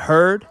 I had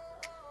heard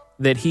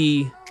that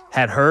he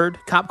had heard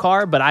Cop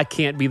Car, but I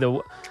can't be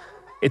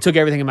it took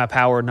everything in my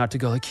power not to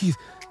go like, Keith,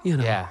 do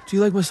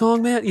you like my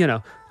song, man?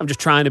 I'm just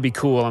trying to be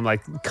cool. I'm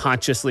like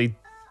consciously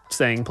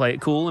saying, play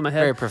it cool in my head.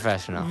 Very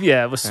professional.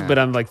 Yeah, but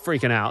I'm like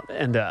freaking out.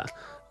 And the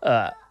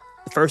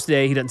first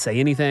day he doesn't say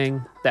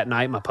anything. That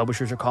night, my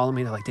publishers are calling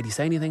me. They're like, did he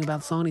say anything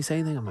about the song? Did he say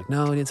anything? I'm like,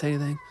 no, he didn't say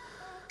anything.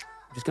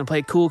 I'm just going to play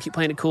it cool, keep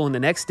playing it cool. And the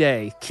next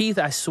day, Keith,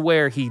 I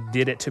swear he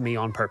did it to me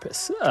on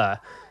purpose.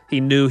 He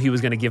knew he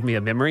was going to give me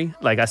a memory.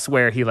 Like, I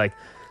swear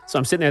so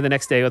I'm sitting there the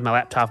next day with my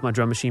laptop, my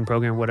drum machine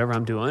program, whatever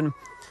I'm doing.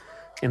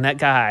 And that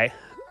guy,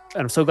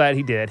 and I'm so glad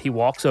he did, he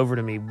walks over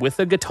to me with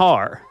a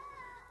guitar.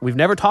 We've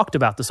never talked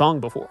about the song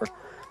before.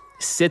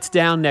 Sits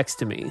down next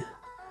to me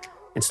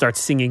and starts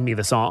singing me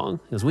the song.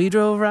 He goes, "We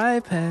drove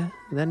right past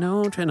that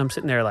no train." I'm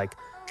sitting there like,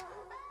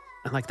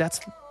 I'm like,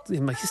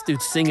 I'm like, this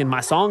dude's singing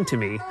my song to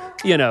me,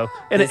 you know,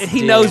 and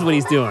he knows what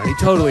he's doing. He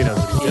totally knows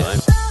what he's doing.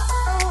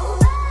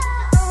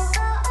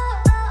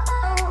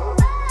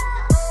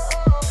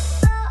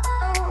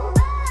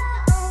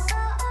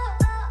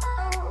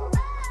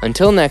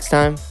 Until next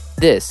time,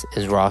 this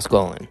is Ross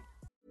Golan.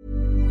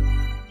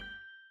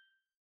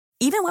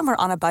 Even when we're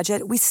on a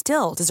budget, we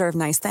still deserve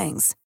nice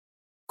things.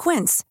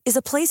 Quince is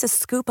a place to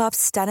scoop up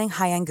stunning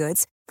high-end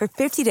goods for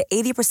 50 to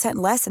 80%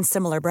 less than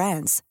similar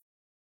brands.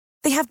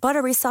 They have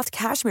buttery soft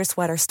cashmere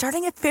sweaters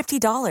starting at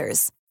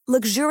 $50,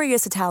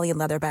 luxurious Italian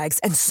leather bags,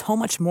 and so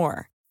much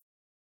more.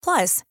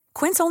 Plus,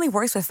 Quince only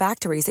works with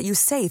factories that use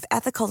safe,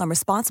 ethical, and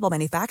responsible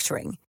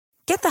manufacturing.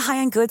 Get the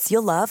high-end goods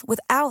you'll love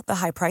without the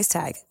high price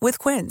tag with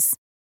Quince.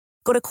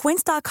 Go to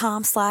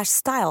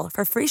quince.com/style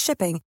for free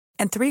shipping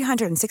and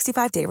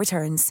 365-day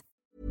returns.